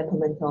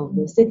development of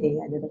the city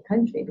and the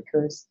country,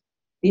 because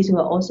this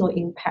will also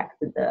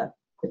impact the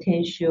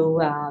potential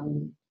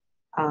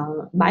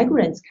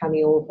migrants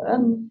coming over,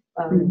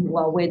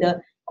 well,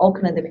 whether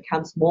Auckland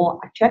becomes more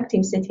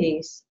attractive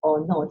cities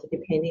or not,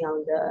 depending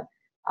on the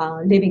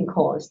living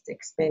cost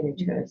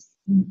expenditures.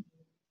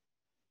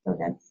 So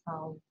that's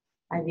how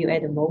I view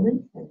at the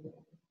moment.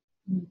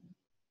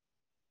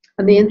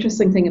 And the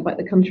interesting thing about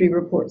the country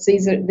reports,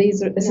 this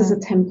is a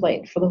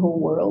template for the whole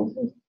world.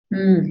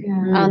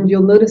 And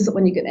you'll notice that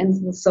when you get into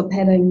the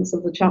subheadings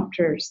of the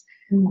chapters,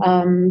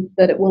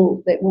 that it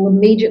will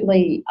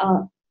immediately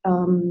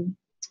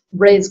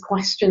raise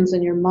questions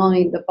in your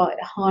mind about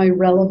how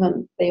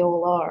relevant they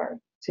all are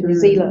to New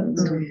Zealand.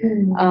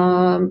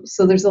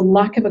 So there's a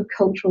lack of a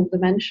cultural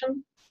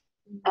dimension,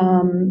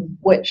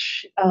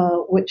 which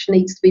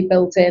needs to be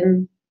built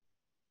in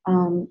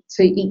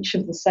to each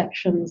of the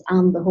sections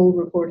and the whole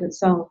report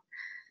itself.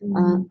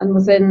 And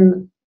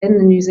in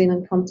the New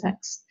Zealand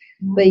context,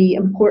 the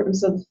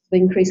importance of the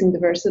increasing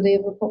diversity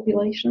of the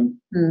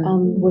population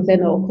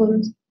within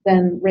Auckland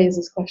then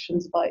raises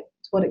questions about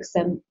to what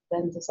extent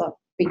then does that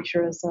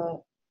feature as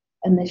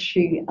an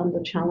issue and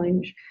a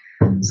challenge.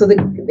 So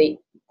the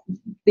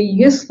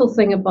useful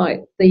thing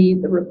about the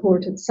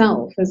report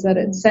itself is that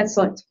it sets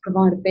out to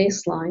provide a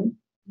baseline,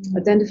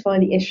 identify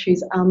the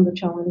issues and the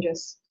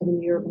challenges in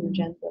the urban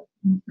agenda.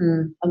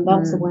 And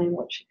that's the way in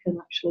which it can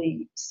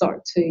actually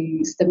start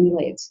to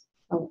stimulate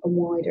a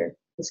wider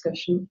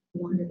discussion, a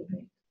wider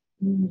debate.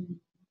 And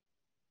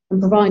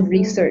provide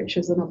research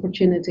as an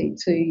opportunity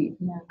to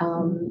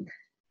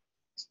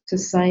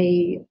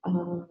say,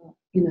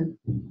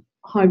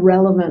 how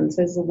relevant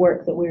is the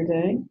work that we're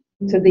doing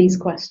to these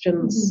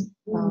questions,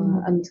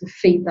 and to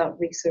feed that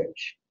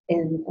research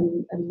in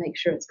and make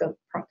sure it's got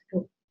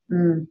practical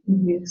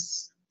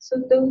use. So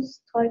those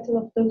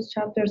titles of those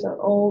chapters are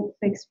all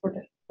fixed for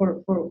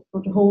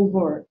the whole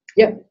world.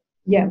 Yeah.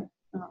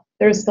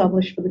 They're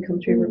established for the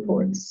country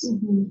reports.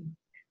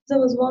 So I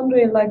was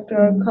wondering, like,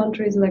 there are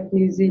countries like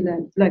New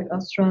Zealand, like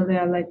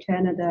Australia, like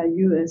Canada,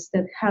 US,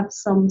 that have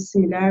some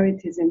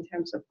similarities in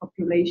terms of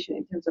population,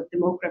 in terms of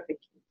demographic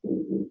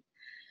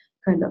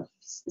kind of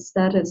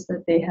status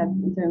that they have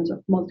in terms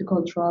of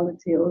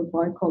multiculturality or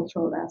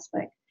bicultural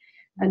aspect.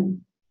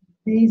 And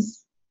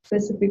these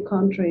specific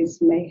countries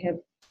may have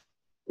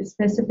a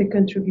specific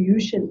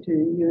contribution to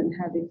UN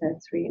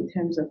Habitat 3 in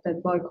terms of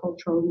that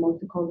bicultural,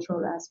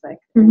 multicultural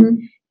aspect.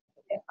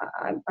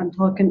 I'm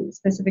talking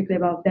specifically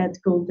about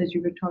that goal that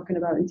you were talking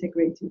about,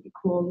 integrating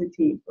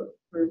equality for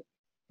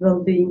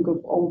well-being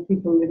of all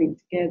people living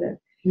together,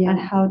 and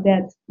how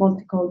that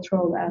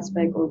multicultural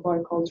aspect or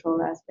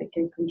bicultural aspect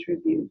can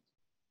contribute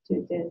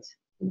to that.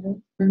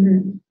 You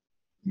know?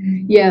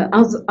 Yeah,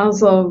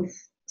 as of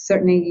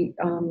certainly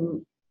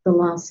the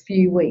last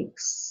few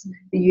weeks,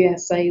 the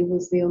USA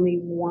was the only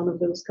one of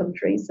those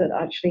countries that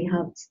actually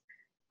had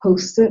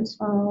posted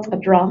a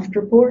draft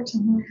report.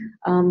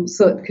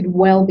 So it could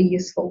well be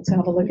useful to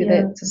have a look at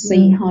it to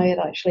see how it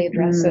actually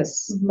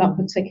addresses that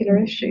particular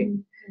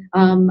issue.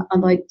 And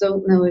I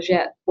don't know as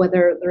yet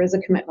whether there is a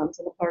commitment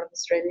on the part of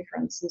Australia, for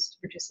instance, to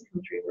produce a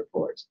country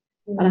report.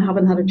 And I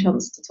haven't had a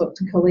chance to talk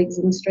to colleagues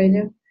in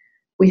Australia.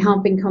 We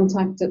have been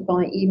contacted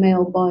by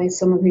email by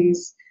someone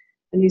who's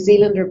a New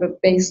Zealander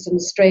but based in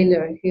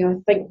Australia, who I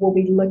think will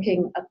be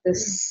looking at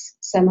this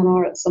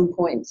seminar at some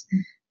point.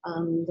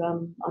 And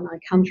I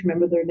can't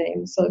remember their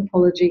name, so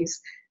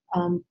apologies.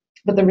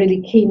 But they're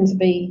really keen to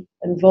be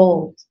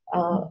involved.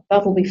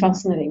 That'll be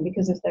fascinating,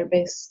 because if they're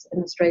based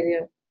in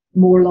Australia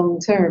more long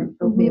term,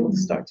 they'll be able to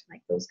start to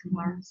make those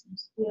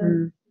comparisons.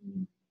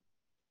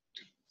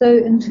 So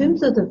in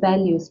terms of the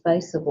value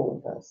space of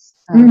all this,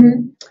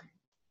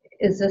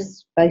 is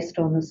this based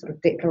on a sort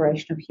of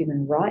Declaration of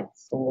Human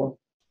Rights, or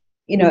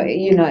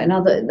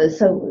another?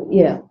 So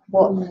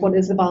what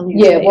is the value?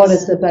 What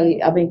is the value?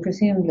 I mean,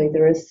 presumably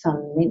there is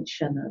some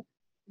mention of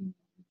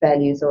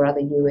values or other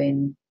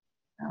UN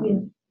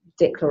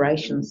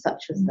declarations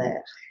such as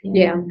that.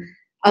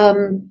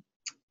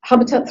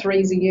 Habitat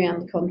 3 is a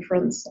UN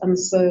conference, and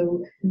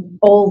so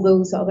all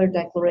those other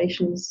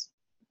declarations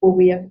will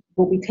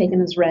be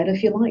taken as read,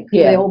 if you like.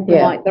 They all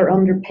provide their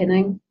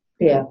underpinning.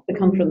 The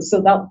conference,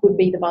 so that would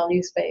be the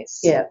value space.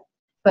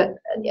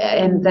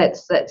 And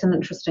that's an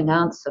interesting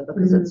answer,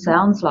 because it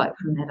sounds like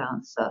from that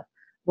answer,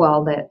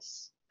 while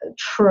that's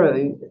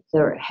true,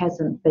 there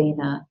hasn't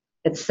been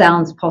it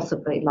sounds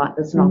possibly like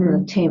there's not an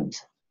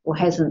attempt, or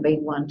hasn't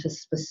been one, to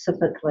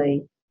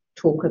specifically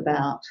talk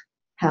about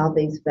how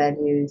these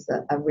values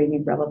are really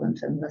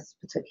relevant in this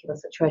particular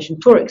situation.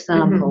 For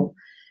example,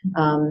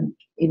 the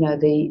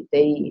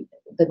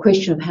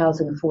question of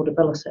housing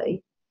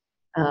affordability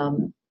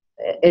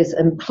is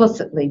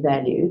implicitly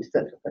valued,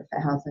 that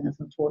housing is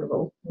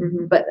affordable,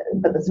 but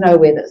there's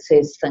nowhere that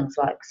says things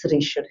like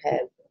cities should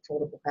have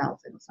affordable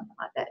housing or something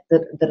like that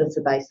is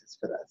the basis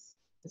for this.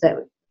 Is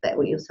that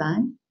what you're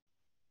saying?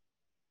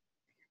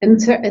 In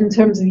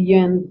terms of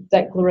UN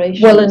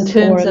declarations? Well, in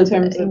terms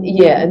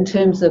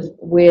of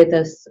where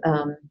this,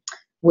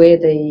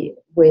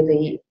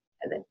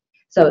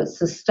 so it's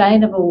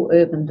sustainable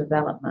urban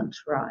development,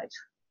 right?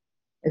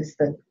 Is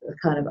the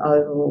kind of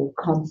overall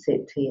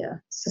concept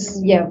here.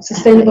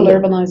 Sustainable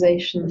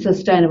urbanisation.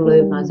 Sustainable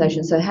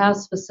urbanisation. So how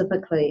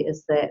specifically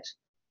is that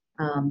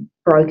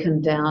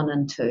broken down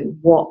into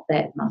what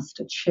that must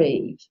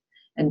achieve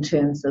in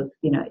terms of,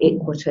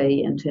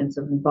 equity, in terms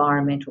of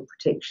environmental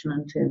protection,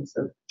 in terms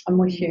of... I'm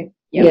with you.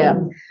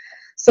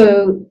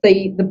 So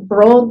the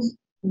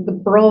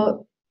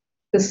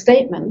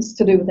statements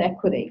to do with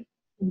equity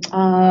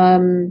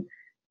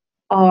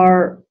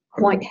are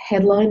quite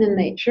headline in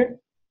nature.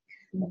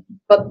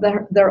 But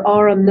there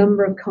are a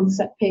number of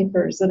concept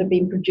papers that have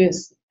been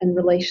produced in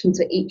relation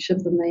to each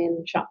of the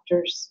main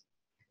chapters.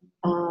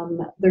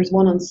 There's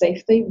one on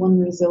safety, one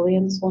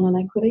resilience, one on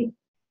equity.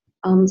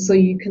 So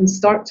you can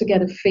start to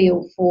get a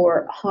feel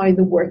for how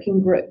the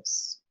working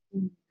groups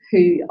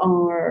who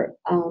are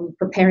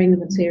preparing the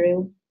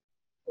material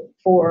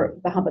for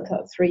the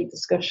Habitat 3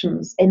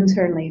 discussions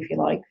internally, if you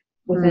like,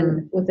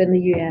 within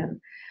the UN,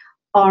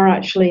 are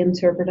actually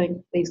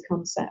interpreting these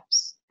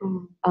concepts.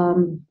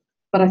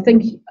 But I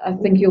think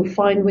you'll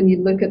find, when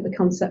you look at the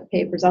concept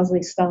papers as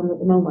they stand at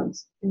the moment,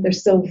 they're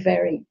still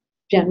very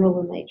general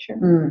in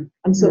nature.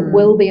 And so it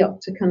will be up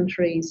to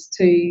countries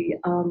to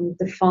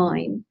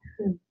define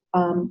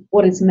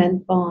what is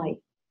meant by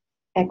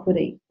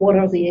equity. What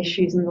are the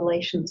issues in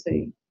relation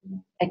to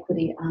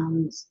equity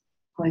and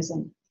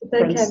housing?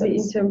 They can be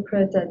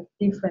interpreted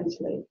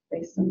differently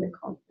based on the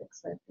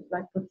context. I think.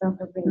 Like, for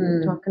example, when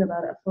you're talking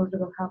about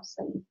affordable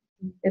housing,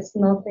 it's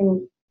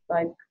nothing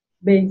like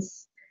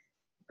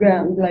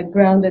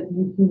grounded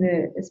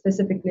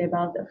specifically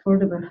about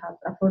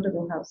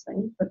affordable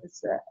housing, but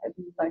it's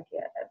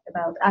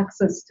about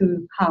access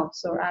to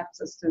house or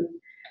access to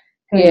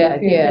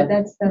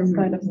that's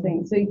kind of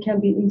thing. So it can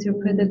be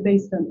interpreted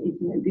based on it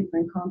in a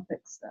different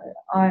context.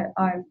 I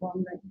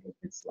wonder if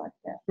it's like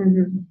that. I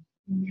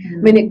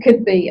mean, it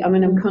could be. I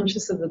mean, I'm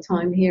conscious of the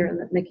time here, and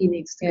that Nikki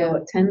needs to go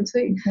at 10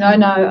 to. No,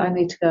 I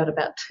need to go at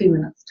about 2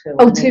 minutes to.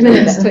 Oh, 2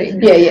 minutes to.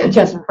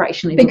 Just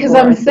fractionally. Because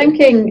I'm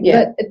thinking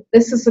that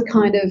this is the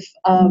kind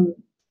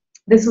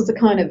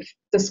of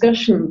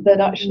discussion that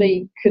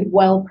actually could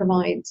well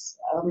provide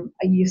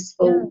a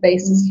useful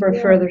basis for a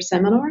further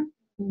seminar.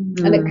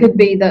 And it could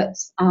be that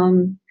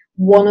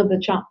one of the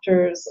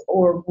chapters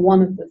or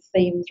one of the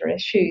themes or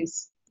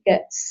issues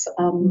gets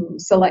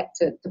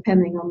selected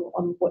depending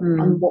on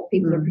what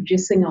people are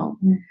producing on,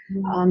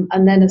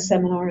 and then a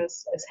seminar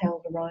is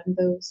held around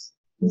those.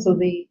 So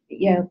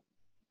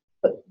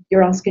but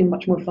you're asking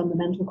much more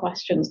fundamental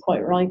questions,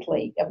 quite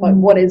rightly, about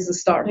what is the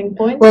starting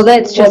point. Well,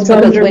 that's just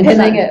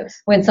because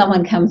when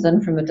someone comes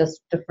in from a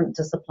different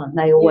discipline,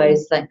 they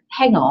always think,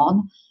 hang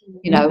on,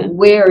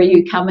 where are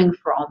you coming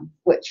from?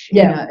 Which,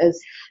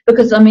 is,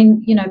 because, I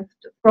mean,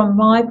 from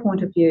my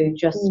point of view,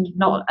 just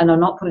not, and I'm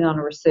not putting on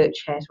a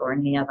research hat or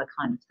any other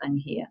kind of thing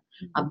here,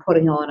 I'm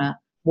putting on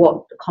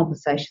what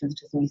conversations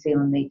does New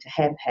Zealand need to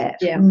have hat.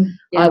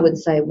 I would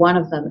say one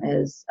of them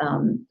is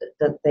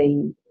that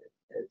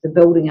the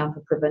building up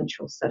of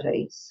provincial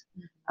cities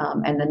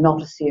and the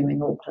not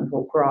assuming Auckland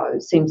will grow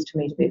seems to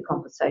me to be a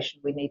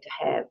conversation we need to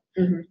have.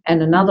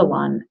 And another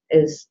one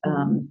is,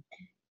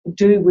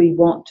 do we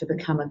want to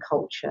become a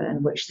culture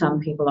in which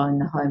some people own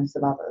the homes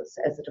of others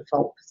as a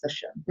default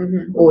position?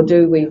 Or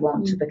do we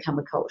want to become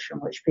a culture in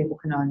which people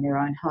can own their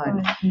own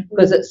home?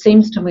 Because it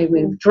seems to me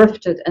we've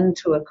drifted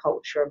into a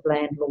culture of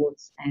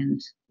landlords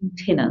and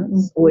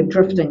tenants, or we're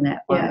drifting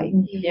that way.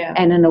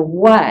 And in a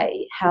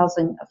way,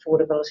 housing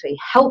affordability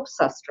helps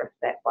us drift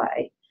that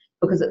way,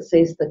 because it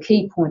says the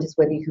key point is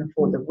whether you can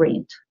afford the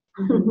rent.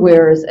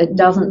 Whereas it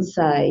doesn't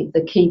say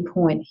the key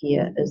point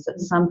here is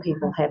that some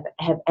people have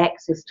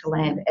access to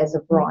land as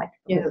of right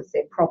because it's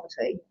their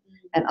property,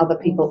 and other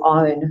people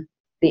own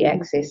the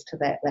access to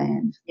that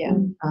land.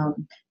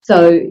 So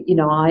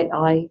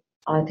I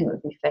think it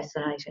would be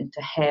fascinating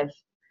to have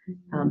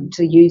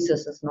to use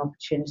this as an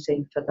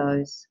opportunity for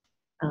those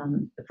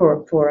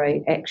for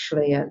a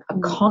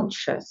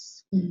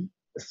conscious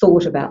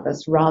thought about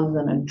this, rather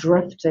than a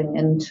drifting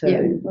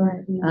into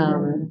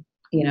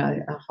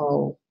a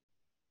whole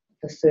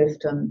the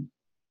serfdom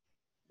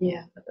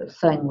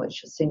thing,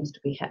 which seems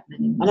to be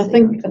happening. And I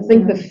think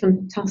the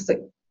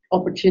fantastic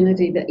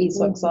opportunity that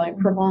eSocSci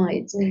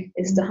provides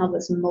is to have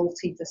this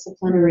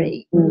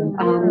multidisciplinary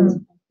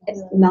and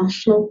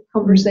national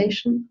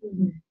conversation,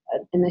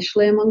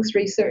 initially amongst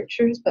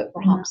researchers, but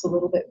perhaps a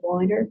little bit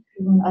wider,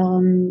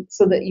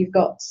 so that you've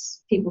got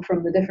people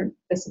from the different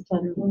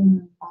disciplines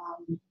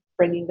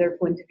bringing their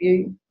point of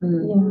view.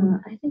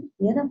 I think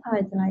the other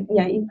part is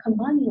in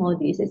combining all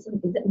this, is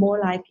more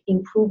like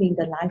improving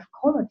the life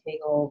quality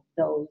of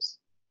those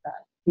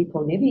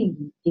people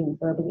living in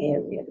urban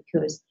area.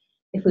 Because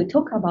if we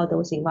talk about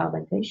those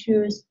environmental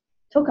issues,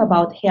 talk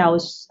about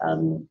health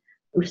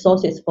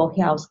resources for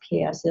health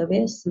care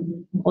service,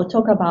 or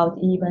talk about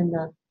even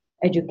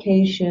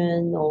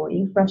education or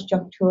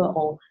infrastructure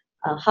or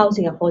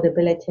housing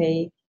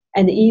affordability.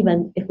 And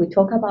even if we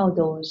talk about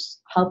those,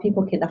 how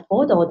people can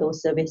afford all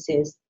those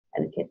services,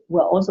 and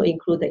we'll also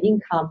include the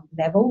income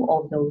level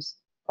of those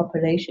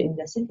population in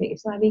the city.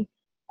 So I mean,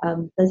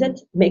 does it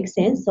make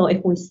sense? So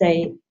if we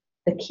say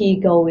the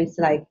key goal is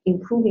like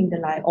improving the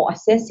life or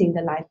assessing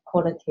the life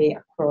quality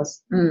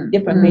across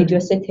different major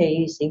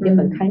cities in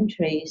different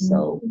countries.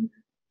 So,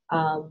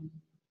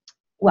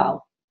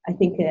 well, I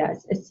think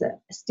it's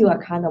still a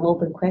kind of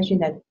open question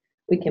that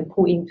we can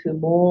pull into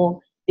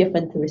more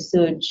different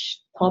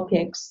research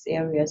topics,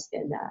 areas,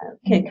 and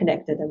can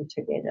connect them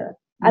together.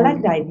 I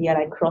like the idea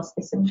like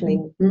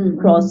cross-discipline,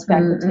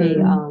 cross-faculty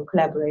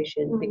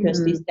collaboration,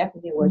 because this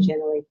definitely will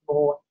generate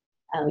more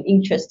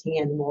interesting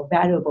and more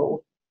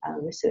valuable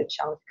research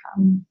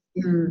outcome.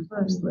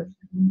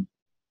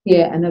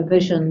 Yeah, and a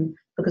vision,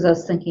 because I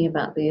was thinking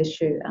about the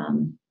issue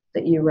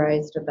that you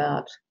raised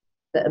about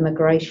the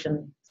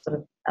immigration sort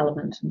of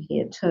element in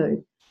here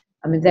too.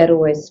 I mean, that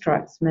always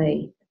strikes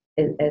me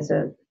as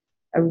a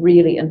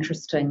really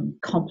interesting,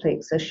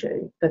 complex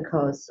issue,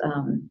 because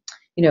when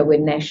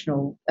when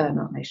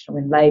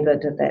Labor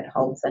did that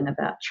whole thing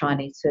about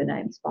Chinese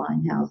surnames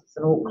buying houses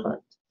in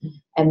Auckland,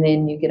 and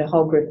then you get a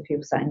whole group of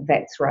people saying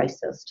that's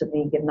racist, and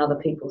then you get another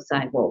people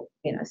saying, well,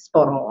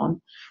 spot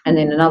on, and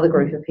then another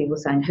group of people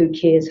saying, who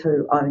cares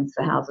who owns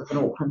the houses in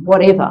Auckland,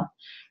 whatever.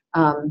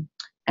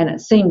 And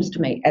it seems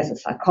to me, as a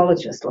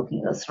psychologist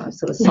looking at this from a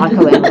sort of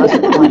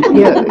psychoanalytic point of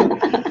view,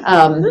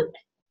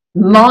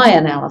 my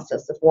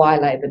analysis of why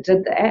Labor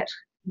did that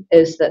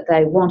is that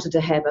they wanted to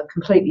have a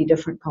completely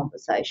different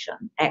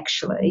conversation,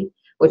 actually,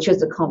 which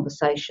is a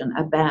conversation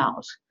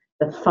about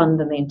the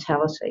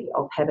fundamentality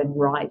of having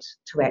right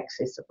to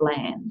access of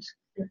land,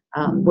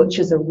 which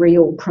is a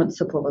real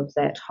principle of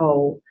that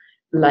whole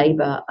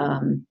Labor,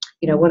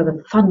 what are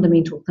the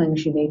fundamental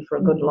things you need for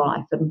a good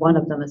life, and one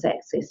of them is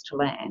access to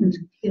land.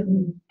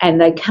 And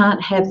they can't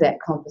have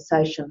that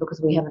conversation because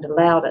we haven't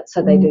allowed it,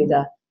 so they do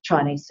the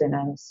Chinese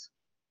surnames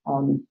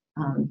on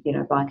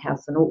buying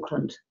house in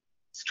Auckland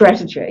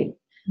strategy.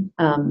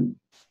 That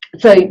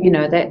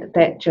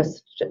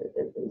just,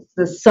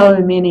 there's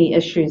so many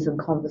issues and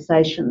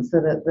conversations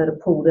that are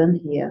pulled in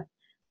here,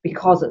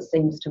 because it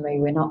seems to me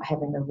we're not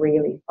having the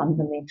really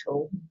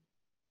fundamental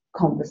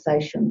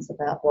conversations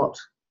about what,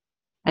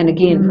 and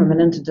again, from an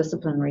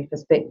interdisciplinary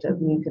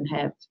perspective, you can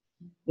have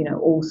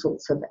all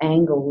sorts of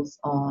angles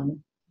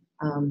on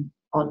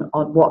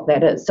on what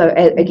that is. So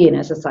again,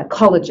 as a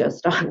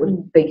psychologist, I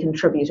would be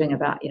contributing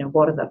about,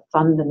 what are the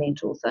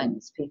fundamental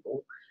things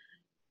people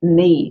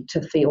need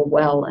to feel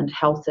well and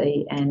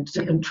healthy and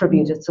to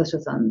contribute as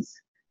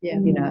citizens,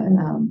 and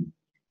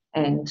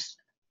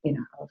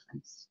other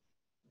things.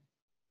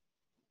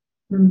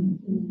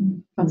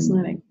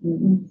 Fascinating.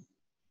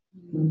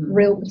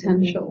 Real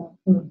potential.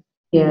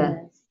 Yeah.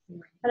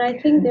 And I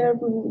think there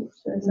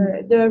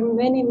are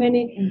many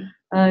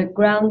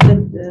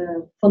grounded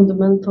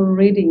fundamental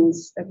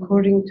readings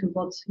according to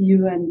what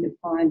UN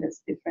defined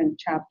as different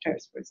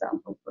chapters, for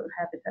example, for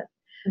habitat.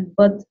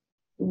 But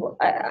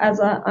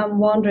I'm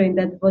wondering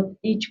that how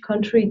each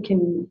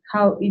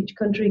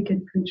country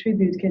can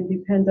contribute can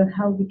depend on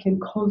how we can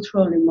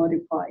culturally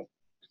modify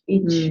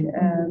each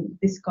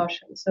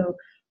discussion. So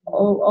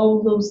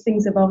all those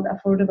things about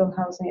affordable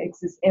housing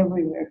exist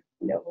everywhere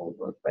in the whole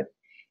world, but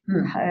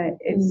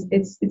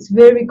it's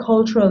very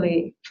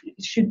culturally,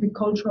 it should be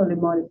culturally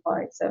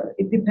modified. So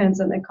it depends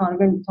on economy.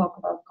 When we talk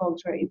about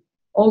culture, it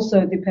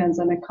also depends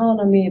on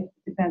economy, it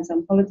depends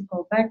on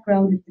political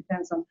background, it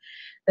depends on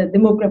the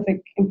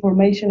demographic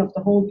information of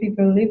the whole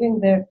people living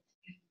there.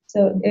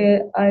 So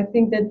I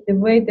think that the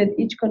way that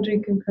each country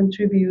can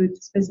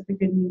contribute,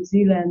 specifically New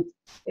Zealand,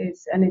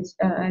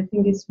 I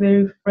think it's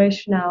very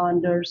fresh now,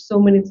 and there's so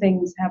many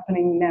things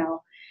happening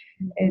now.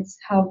 It's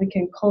how we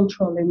can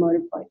culturally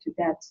modify to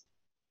that,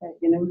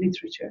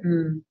 literature.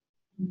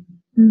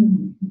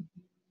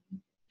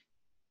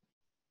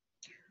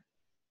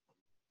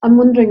 I'm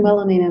wondering,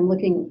 Melanie, I'm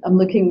looking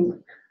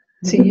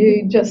to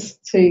you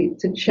just to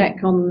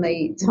check on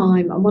the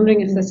time. I'm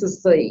wondering if this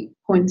is the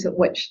point at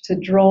which to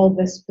draw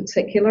this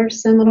particular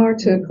seminar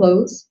to a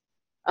close,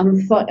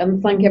 and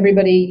thank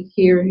everybody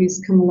here who's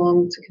come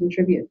along to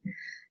contribute.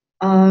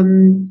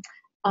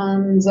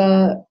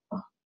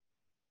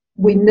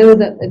 We know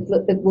that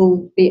it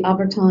will be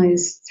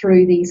advertised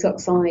through the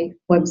eSocSci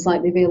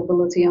website, the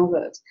availability of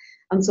it.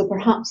 And so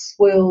perhaps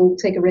we'll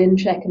take a rain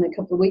check in a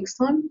couple of weeks'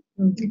 time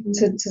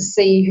to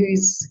see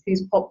who's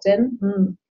popped in.